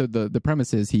 so the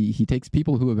premise is he takes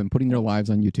people who have been putting their lives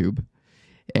on YouTube,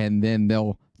 and then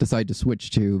they'll decide to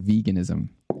switch to veganism,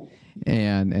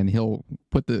 and he'll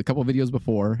put a couple of videos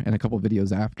before and a couple of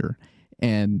videos after,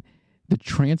 and the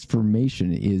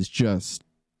transformation is just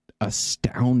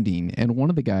astounding. And one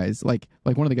of the guys, like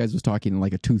one of the guys was talking, and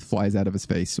like a tooth flies out of his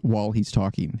face while he's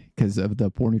talking because of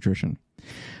the poor nutrition.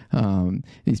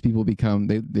 These people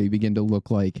they begin to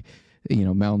look like,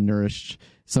 malnourished.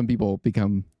 Some people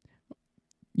become,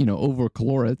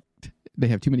 overcaloric. They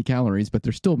have too many calories, but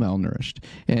they're still malnourished.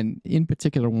 And in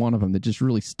particular, one of them that just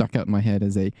really stuck out in my head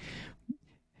as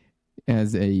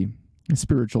a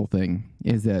spiritual thing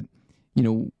is that,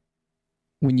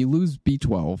 when you lose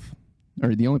B12,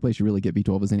 or the only place you really get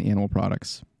B12 is in animal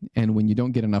products. And when you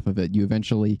don't get enough of it, you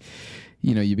eventually,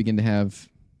 you begin to have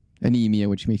anemia,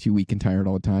 which makes you weak and tired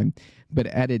all the time. But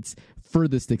at its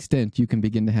furthest extent, you can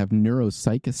begin to have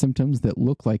neuropsych symptoms that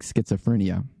look like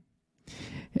schizophrenia.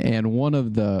 And one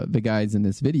of the guys in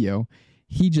this video,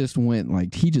 he just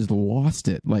lost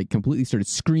it, like completely started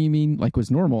screaming like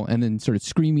was normal, and then started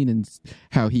screaming and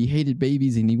how he hated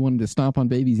babies and he wanted to stomp on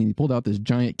babies, and he pulled out this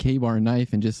giant K-bar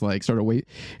knife and just like started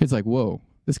It's like, whoa,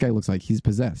 this guy looks like he's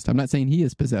possessed. I'm not saying he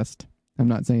is possessed. I'm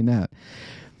not saying that.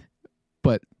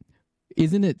 But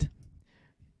isn't it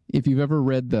if you've ever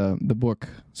read the book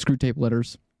Screw Tape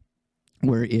Letters,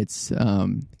 where it's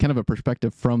kind of a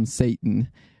perspective from Satan,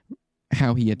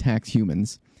 how he attacks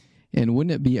humans. And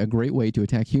wouldn't it be a great way to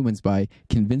attack humans by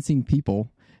convincing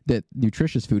people that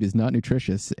nutritious food is not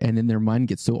nutritious, and then their mind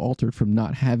gets so altered from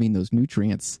not having those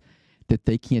nutrients that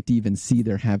they can't even see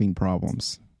they're having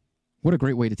problems? What a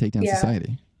great way to take down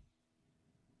society.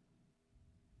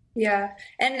 Yeah.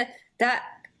 And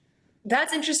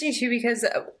that's interesting too, because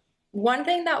one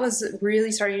thing that was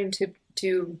really starting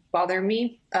to bother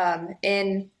me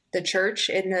in the church,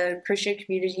 in the Christian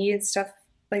community and stuff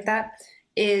like that,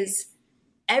 is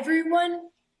everyone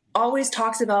always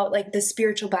talks about like the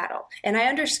spiritual battle. And I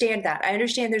understand that. I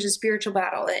understand there's a spiritual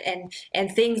battle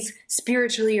and things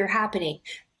spiritually are happening,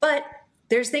 but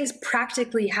there's things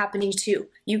practically happening too.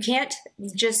 You can't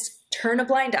just turn a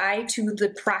blind eye to the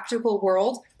practical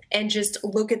world and just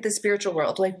look at the spiritual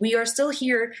world. Like, we are still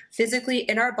here physically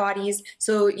in our bodies.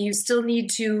 So you still need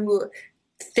to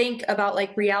think about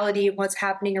like reality and what's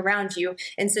happening around you,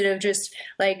 instead of just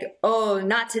like, oh,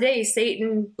 not today,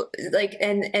 Satan, like,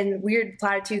 and weird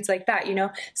platitudes like that, you know?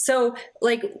 So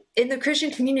like in the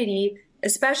Christian community,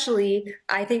 especially,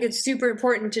 I think it's super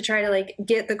important to try to like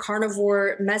get the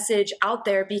carnivore message out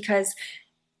there, because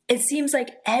it seems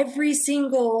like every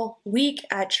single week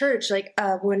at church, like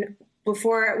when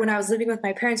I was living with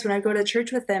my parents, when I go to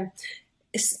church with them,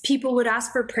 people would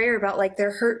ask for prayer about like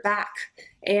their hurt back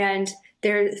and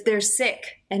they're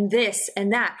sick and this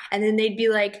and that. And then they'd be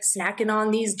like snacking on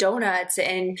these donuts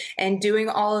and doing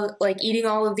eating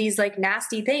all of these like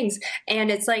nasty things.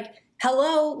 And it's like,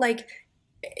 hello, like,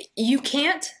 you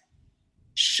can't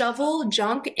shovel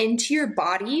junk into your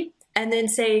body and then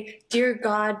say, dear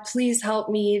God, please help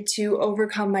me to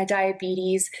overcome my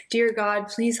diabetes. Dear God,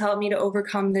 please help me to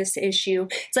overcome this issue.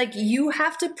 It's like, you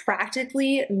have to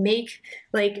practically make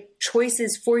like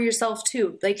choices for yourself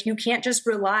too. Like, you can't just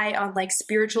rely on like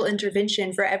spiritual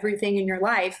intervention for everything in your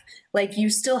life. Like, you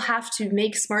still have to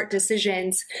make smart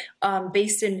decisions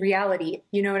based in reality.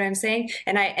 You know what I'm saying?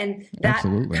 And that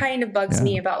Absolutely. kind of bugs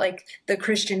me about like the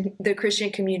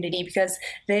Christian community, because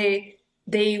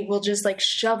they will just like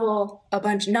shovel a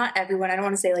bunch, not everyone, I don't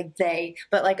want to say like they,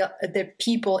 but like the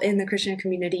people in the Christian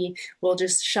community will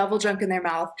just shovel junk in their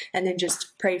mouth and then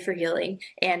just pray for healing.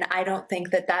 And I don't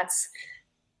think that that's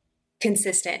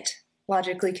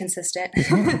logically consistent.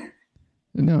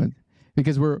 No,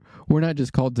 because we're not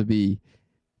just called to be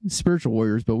spiritual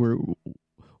warriors, but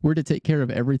we're to take care of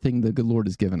everything the good Lord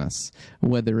has given us,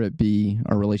 whether it be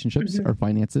our relationships, our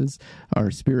finances,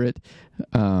 our spirit,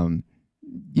 and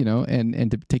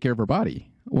to take care of our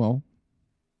body. Well,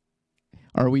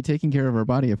 are we taking care of our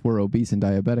body if we're obese and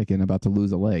diabetic and about to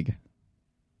lose a leg?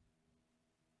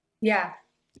 Yeah.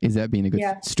 Is that being a good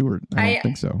steward? I don't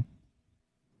think so.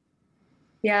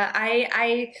 Yeah,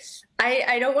 I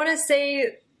don't want to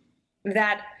say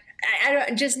that. I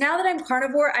don't, just now that I'm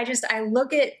carnivore, I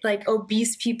look at like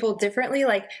obese people differently.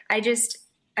 Like, I just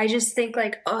think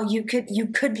like, oh, you could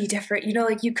be different,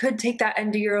 like you could take that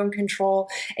under your own control.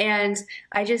 And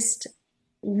I just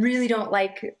really don't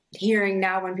like hearing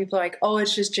now when people are like, oh,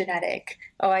 it's just genetic.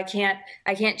 Oh, I can't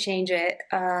change it.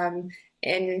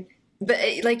 But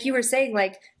like you were saying,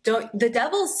 like, the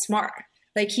devil's smart.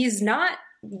 Like, he's not,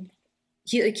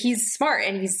 he's smart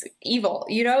and he's evil,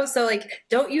 So like,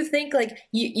 don't you think like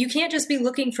you can't just be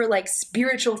looking for like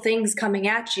spiritual things coming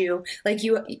at you? Like,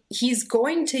 he's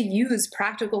going to use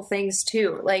practical things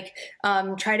too. Like,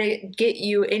 try to get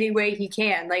you any way he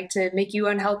can, like to make you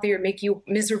unhealthy or make you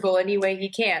miserable any way he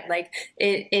can, like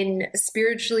in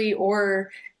spiritually or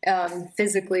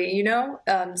physically,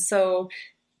 So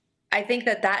I think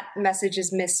that message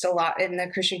is missed a lot in the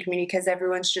Christian community, because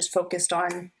everyone's just focused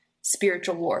on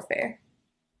spiritual warfare.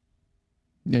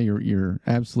 Yeah, you're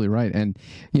absolutely right. And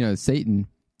Satan,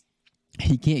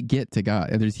 he can't get to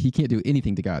God. He can't do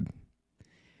anything to God.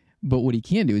 But what he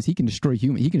can do is he can destroy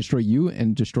human. He can destroy you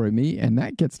and destroy me, and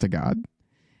that gets to God.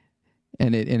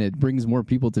 And it brings more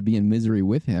people to be in misery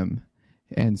with him.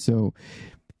 And so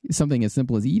something as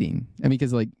simple as eating. I mean,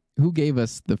 because like, who gave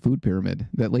us the food pyramid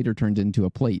that later turned into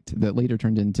a plate, that later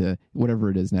turned into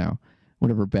whatever it is now,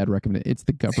 whatever bad recommendation? It's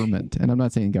the government. And I'm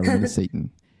not saying government is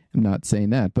Satan. I'm not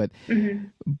saying that,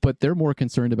 but they're more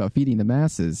concerned about feeding the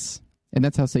masses. And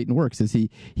that's how Satan works, is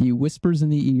he whispers in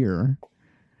the ear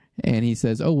and he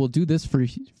says, oh, we'll do this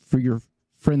for your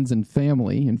friends and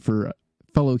family and for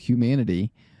fellow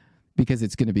humanity because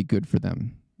it's going to be good for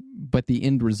them. But the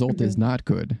end result is not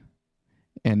good.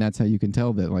 And that's how you can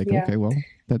tell that, like, okay, well,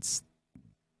 that's...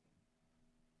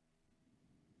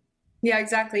 Yeah,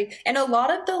 exactly. And a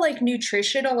lot of the like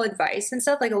nutritional advice and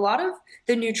stuff, like a lot of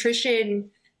the nutrition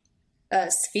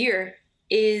sphere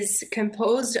is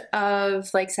composed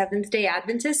of like Seventh-day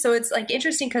Adventists. So it's like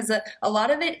interesting because a lot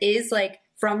of it is like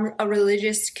from a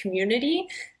religious community.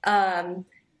 So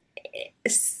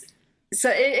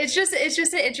it's just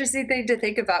an interesting thing to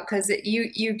think about, because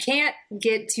you can't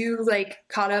get too like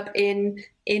caught up in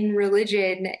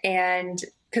religion, and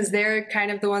because they're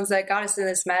kind of the ones that got us in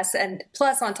this mess. And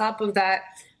plus on top of that,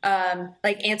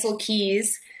 like Ansel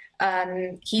Keys,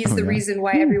 he's the reason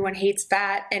why everyone hates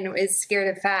fat and is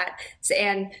scared of fat.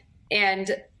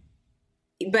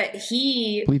 But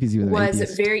he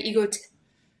was very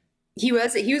he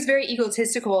was very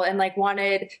egotistical and like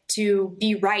wanted to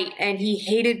be right, and he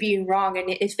hated being wrong. And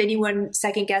if anyone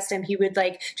second guessed him, he would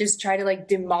like just try to like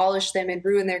demolish them and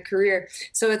ruin their career.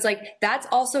 So it's like, that's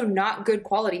also not good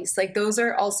qualities. Like those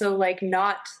are also like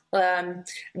not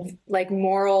like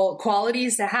moral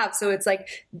qualities to have. So it's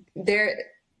like there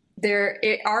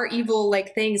are evil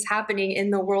like things happening in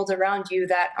the world around you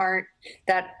that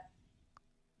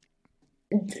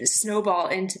snowball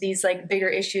into these like bigger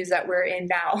issues that we're in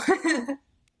now.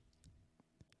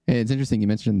 It's interesting you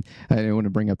mentioned, I don't want to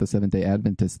bring up the Seventh-day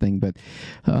Adventist thing, but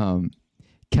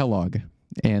Kellogg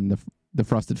and the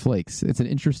Frosted Flakes. It's an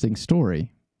interesting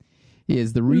story.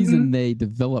 Is the reason they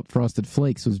developed Frosted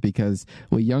Flakes was because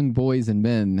young boys and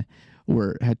men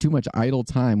had too much idle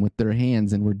time with their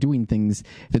hands and were doing things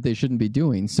that they shouldn't be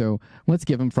doing. So let's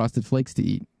give them Frosted Flakes to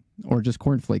eat, or just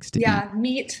cornflakes to eat. Yeah,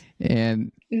 meat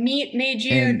made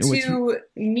you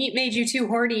too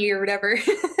horny or whatever.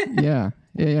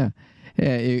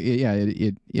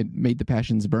 It made the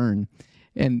passions burn.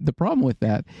 And the problem with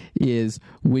that is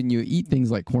when you eat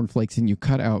things like cornflakes and you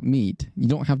cut out meat, you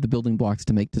don't have the building blocks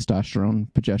to make testosterone,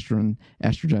 progesterone,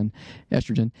 estrogen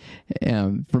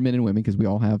for men and women, because we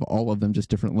all have all of them, just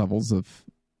different levels of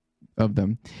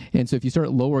them. And so if you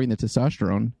start lowering the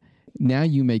testosterone, now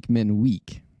you make men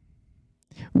weak,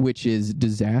 which is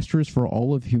disastrous for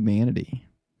all of humanity.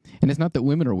 And it's not that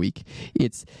women are weak.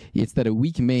 It's that a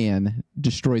weak man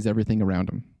destroys everything around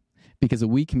him, because a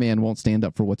weak man won't stand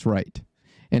up for what's right.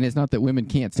 And it's not that women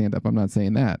can't stand up. I'm not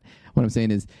saying that. What I'm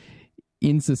saying is,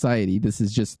 in society, this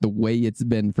is just the way it's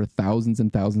been for thousands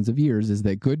and thousands of years, is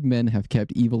that good men have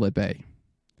kept evil at bay.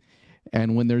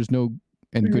 And when there's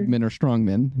good men are strong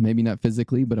men, maybe not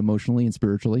physically, but emotionally and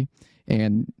spiritually.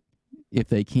 And if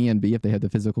they have the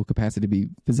physical capacity to be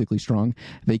physically strong,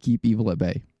 they keep evil at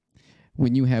bay.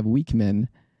 When you have weak men,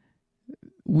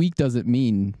 weak doesn't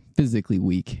mean physically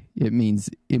weak. It means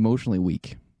emotionally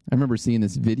weak. I remember seeing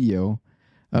this video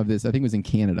of this, I think it was in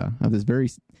Canada, of this very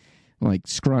like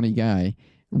scrawny guy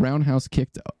roundhouse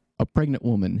kicked a pregnant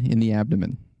woman in the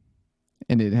abdomen.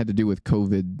 And it had to do with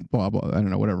COVID, blah, blah, I don't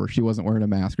know, whatever. She wasn't wearing a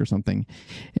mask or something.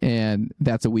 And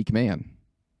that's a weak man.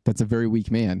 That's a very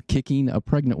weak man, kicking a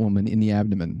pregnant woman in the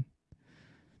abdomen.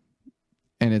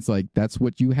 And it's like, that's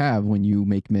what you have when you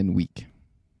make men weak.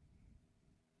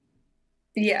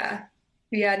 Yeah.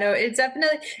 Yeah, no, it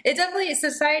definitely,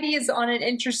 society is on an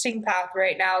interesting path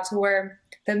right now, to where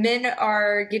the men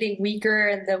are getting weaker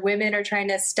and the women are trying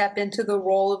to step into the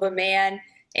role of a man.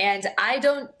 And I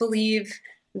don't believe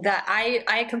that,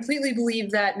 I completely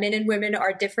believe that men and women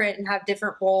are different and have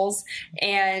different roles.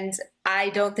 And I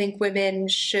don't think women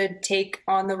should take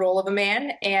on the role of a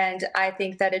man. And I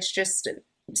think that it's just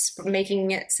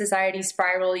making society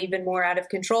spiral even more out of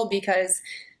control, because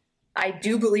I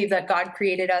do believe that God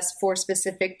created us for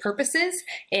specific purposes,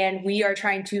 and we are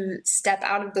trying to step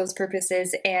out of those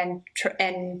purposes and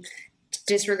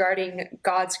disregarding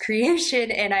God's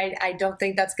creation. And I don't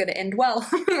think that's going to end well.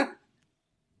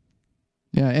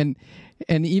 Yeah.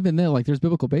 And even then, like, there's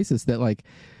biblical basis that, like,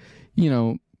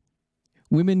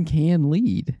 women can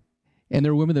lead, and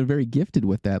there are women that are very gifted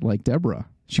with that. Like Deborah,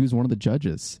 she was one of the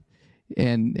judges.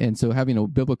 And so having a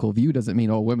biblical view doesn't mean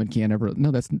all women can't ever.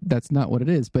 No, that's not what it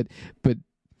is. But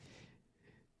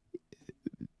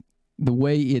the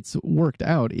way it's worked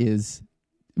out is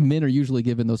men are usually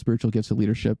given those spiritual gifts of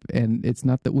leadership, and it's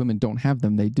not that women don't have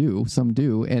them. They do. Some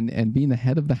do. And being the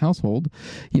head of the household,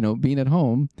 being at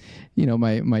home,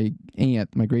 my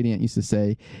aunt, my great aunt used to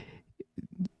say,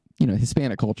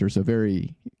 Hispanic culture, so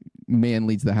very man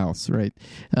leads the house, right?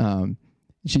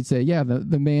 She'd say, yeah,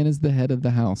 the man is the head of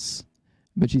the house.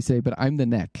 But she'd say, but I'm the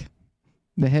neck.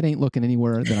 The head ain't looking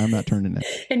anywhere that I'm not turning it.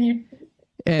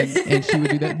 And she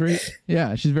would do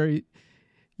that she's very,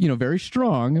 very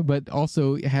strong, but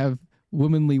also have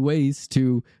womanly ways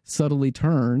to subtly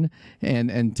turn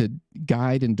and to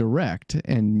guide and direct,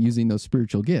 and using those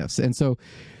spiritual gifts. And so,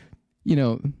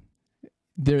 the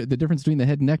difference between the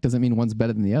head and neck doesn't mean one's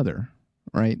better than the other,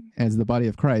 right? As the body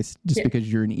of Christ, just because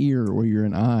you're an ear or you're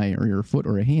an eye or you're a foot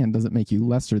or a hand doesn't make you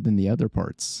lesser than the other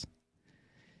parts.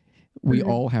 We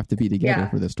all have to be together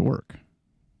for this to work.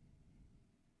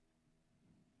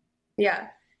 Yeah.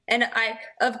 And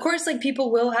of course, like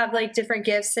people will have like different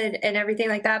gifts and everything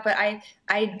like that. But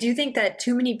I do think that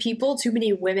too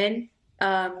many women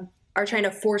are trying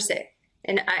to force it.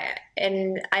 And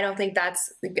I don't think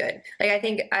that's good.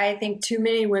 Like, I think too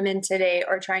many women today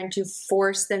are trying to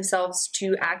force themselves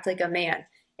to act like a man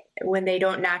when they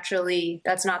don't naturally,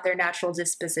 that's not their natural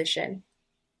disposition.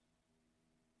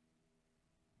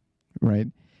 Right.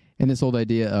 And this old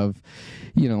idea of,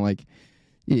 like,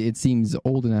 it seems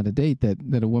old and out of date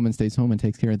that a woman stays home and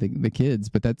takes care of the kids,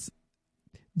 but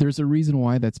there's a reason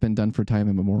why that's been done for time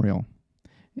immemorial.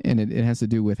 And it has to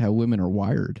do with how women are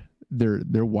wired.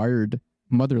 They're wired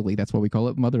motherly. That's why we call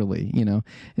it motherly,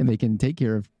 and they can take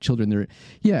care of children.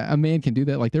 A man can do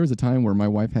that. Like, there was a time where my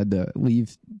wife had to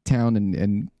leave town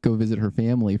and go visit her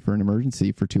family for an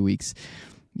emergency for 2 weeks.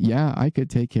 Yeah, I could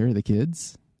take care of the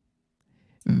kids.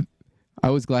 I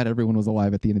was glad everyone was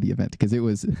alive at the end of the event because it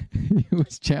was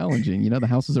challenging. The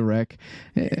house was a wreck.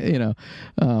 Yeah.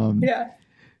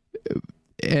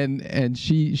 And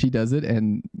she does it,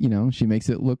 and she makes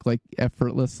it look like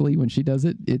effortlessly when she does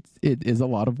it. It is a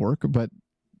lot of work, but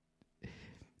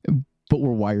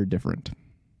we're wired different,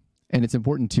 and it's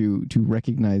important to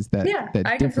recognize that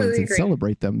difference and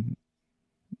celebrate them,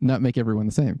 not make everyone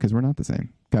the same, because we're not the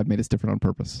same. God made us different on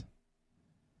purpose.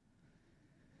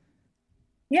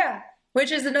 Yeah. Which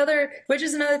is another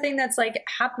thing that's like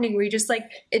happening where you just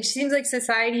like, it seems like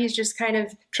society is just kind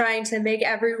of trying to make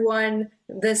everyone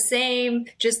the same,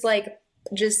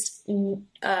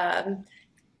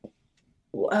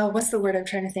 what's the word I'm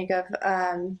trying to think of?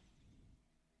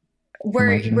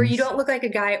 Where you don't look like a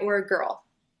guy or a girl.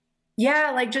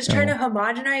 Yeah. Like just trying to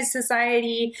homogenize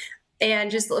society and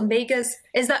just make us,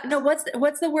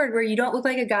 what's the word where you don't look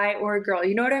like a guy or a girl?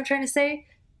 You know what I'm trying to say?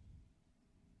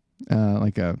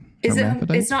 Like a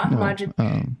hermaphrodite? It's not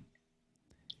homogeneous.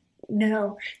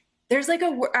 No, there's like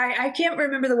a word. I can't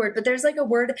remember the word, but there's like a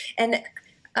word, and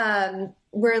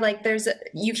where like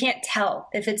you can't tell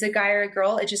if it's a guy or a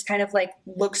girl. It just kind of like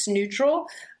looks neutral.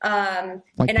 And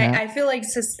I feel like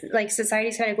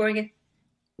society's kind of going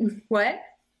in, what?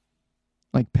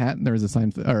 Like Pat, there was a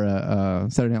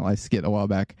Saturday Night Live skit a while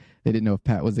back. They didn't know if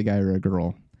Pat was a guy or a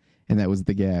girl, and that was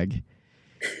the gag.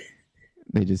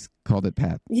 They just called it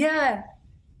Pat. Yeah.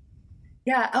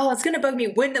 Yeah. Oh, it's going to bug me.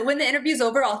 When the interview's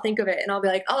over, I'll think of it and I'll be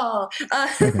like,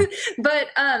 okay. But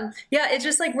it's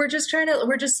just like, we're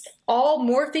just all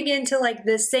morphing into like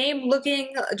the same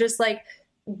looking, just like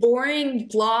boring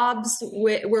blobs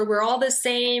where we're all the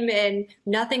same and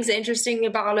nothing's interesting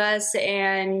about us.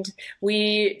 And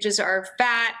we just are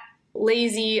fat,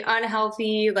 lazy,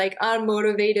 unhealthy, like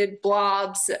unmotivated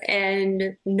blobs,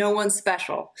 and no one's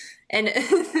special. And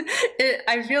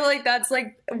I feel like that's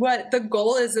like what the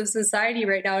goal is of society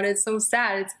right now. And it's so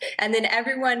sad. And then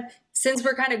everyone, since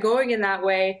we're kind of going in that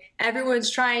way, everyone's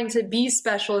trying to be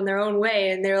special in their own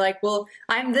way. And they're like, well,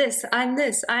 I'm this, I'm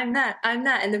that. And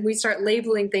then we start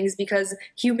labeling things because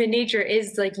human nature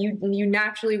is like, you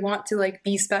naturally want to like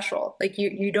be special. Like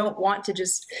you don't want to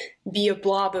just be a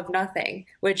blob of nothing,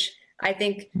 which I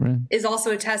think is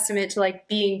also a testament to like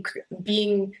being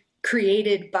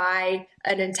created by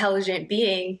an intelligent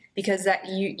being, because that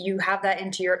you have that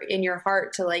in your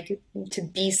heart to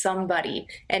be somebody.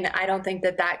 And I don't think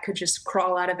that could just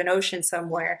crawl out of an ocean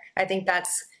somewhere. I think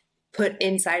that's put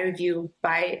inside of you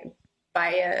by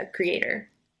a creator.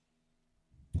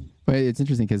 But it's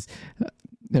interesting because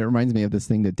it reminds me of this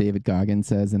thing that David Goggins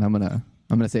says, and I'm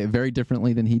gonna say it very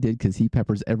differently than he did because he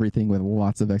peppers everything with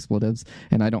lots of expletives,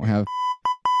 and I don't have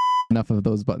enough of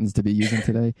those buttons to be using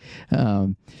today.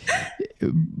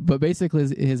 But basically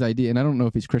his idea, and I don't know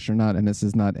if he's Christian or not, and this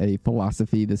is not a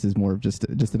philosophy, this is more of just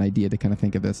an idea to kind of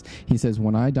think of this. He says,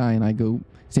 when I die and I go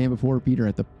stand before Peter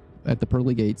at the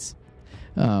pearly gates,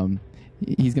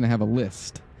 he's going to have a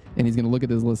list, and he's going to look at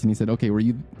this list, and he said, okay,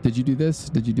 did you do this?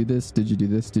 Did you do this? Did you do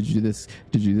this? Did you do this?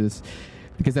 Did you do this?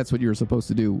 Because that's what you were supposed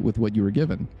to do with what you were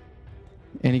given.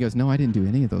 And he goes, no, I didn't do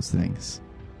any of those things.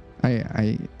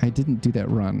 I didn't do that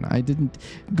run. I didn't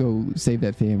go save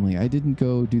that family. I didn't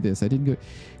go do this. I didn't go.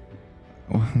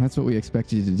 Well, that's what we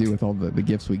expected you to do with all the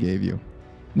gifts we gave you.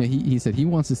 No, he said he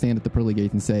wants to stand at the pearly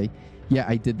gates and say, yeah,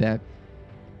 I did that.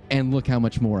 And look how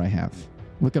much more I have.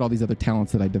 Look at all these other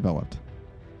talents that I developed.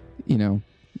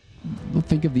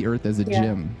 Think of the earth as a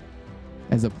gym,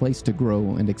 as a place to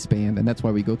grow and expand. And that's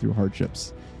why we go through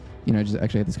hardships. I just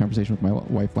actually had this conversation with my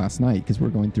wife last night because we're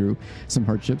going through some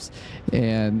hardships,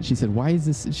 and she said,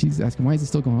 she's asking, why is this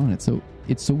still going on?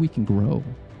 It's so we can grow.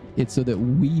 It's so that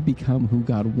we become who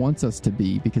God wants us to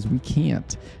be, because we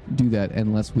can't do that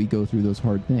unless we go through those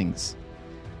hard things.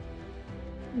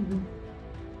 Mhm.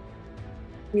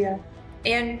 Yeah.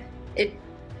 And it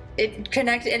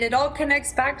it all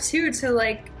connects back to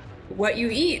like what you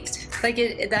eat. Like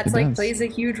that's It like does. plays a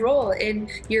huge role in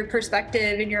your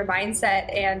perspective and your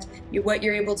mindset and what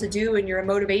you're able to do and your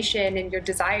motivation and your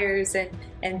desires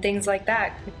and things like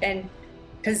that. And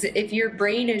because if your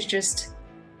brain is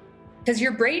because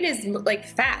your brain is like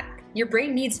fat, your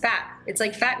brain needs fat. It's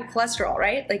like fat and cholesterol,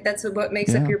 right? Like that's what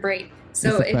makes up your brain.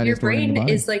 So It's the if your fattiest organ in the brain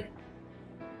body. is like,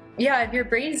 yeah, if your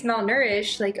brain's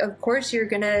malnourished, like of course you're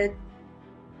gonna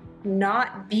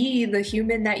not be the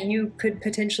human that you could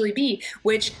potentially be,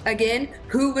 which again,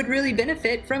 who would really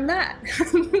benefit from that?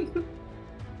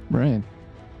 Right.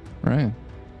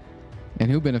 And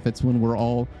who benefits when we're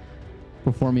all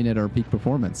performing at our peak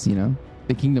performance, you know?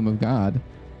 The kingdom of God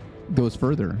goes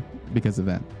further because of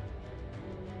that.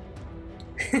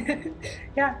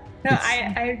 Yeah, no,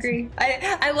 I agree.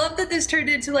 I love that this turned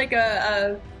into like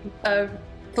a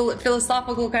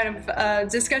philosophical kind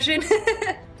of discussion.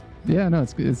 Yeah, no,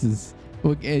 this is...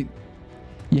 Well, you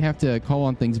have to call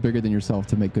on things bigger than yourself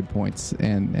to make good points,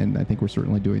 and I think we're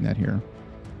certainly doing that here.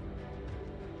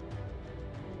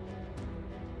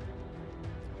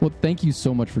 Well, thank you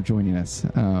so much for joining us.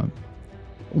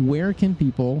 Where can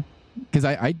people... Because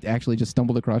I actually just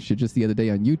stumbled across you just the other day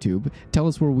on YouTube. Tell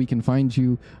us where we can find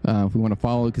you if we want to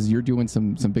follow, because you're doing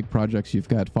some big projects. You've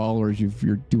got followers.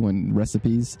 You're doing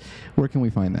recipes. Where can we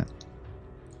find that?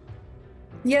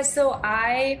 Yeah, so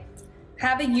I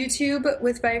have a YouTube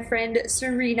with my friend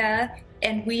Serena,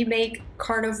 and we make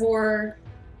carnivore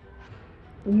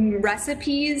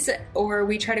recipes, or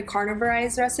we try to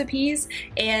carnivorize recipes.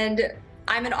 And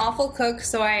I'm an awful cook,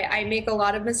 so I make a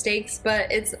lot of mistakes,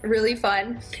 but it's really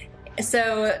fun.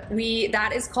 So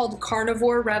that is called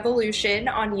Carnivore Revolution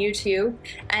on YouTube,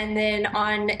 and then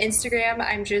on Instagram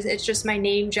it's just my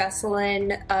name,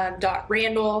 Jessalyn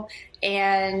 .Randel,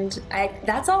 and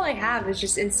that's all I have is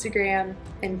just Instagram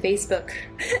and Facebook.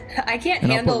 I can't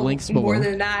handle more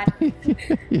than that.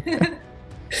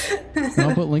 And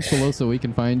I'll put links below so we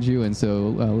can find you, and so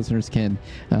listeners can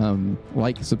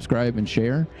like, subscribe, and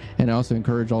share. And I also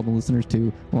encourage all the listeners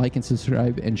to like and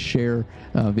subscribe and share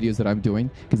videos that I'm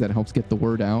doing, because that helps get the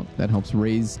word out. That helps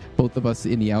raise both of us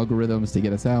in the algorithms to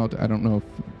get us out. I don't know if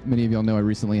many of y'all know I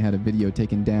recently had a video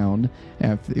taken down.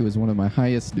 It was one of my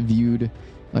highest viewed,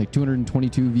 like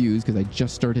 222 views, because I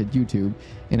just started YouTube,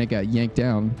 and it got yanked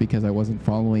down because I wasn't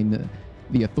following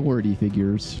the authority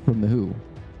figures from the WHO.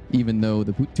 Even though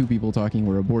the two people talking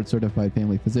were a board-certified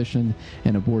family physician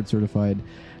and a board-certified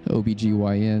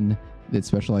OBGYN that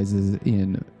specializes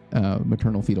in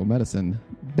maternal fetal medicine,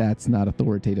 that's not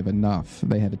authoritative enough.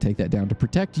 They had to take that down to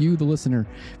protect you, the listener,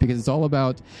 because it's all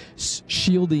about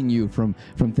shielding you from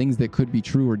things that could be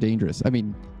true or dangerous. I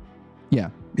mean, yeah,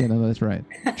 no, that's right.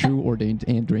 True or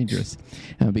and dangerous.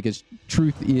 Because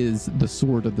truth is the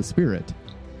sword of the Spirit,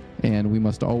 and we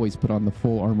must always put on the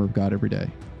full armor of God every day.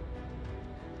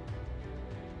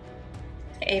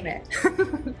 Amen.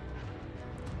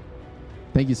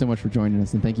 Thank you so much for joining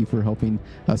us, and thank you for helping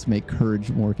us make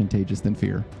courage more contagious than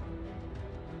fear.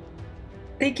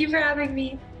 Thank you for having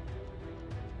me.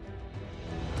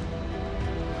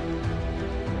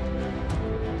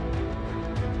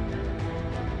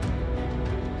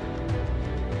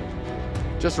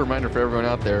 Just a reminder for everyone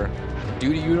out there,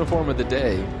 duty uniform of the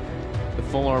day, the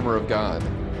full armor of God.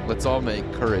 Let's all make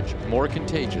courage more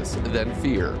contagious than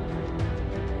fear.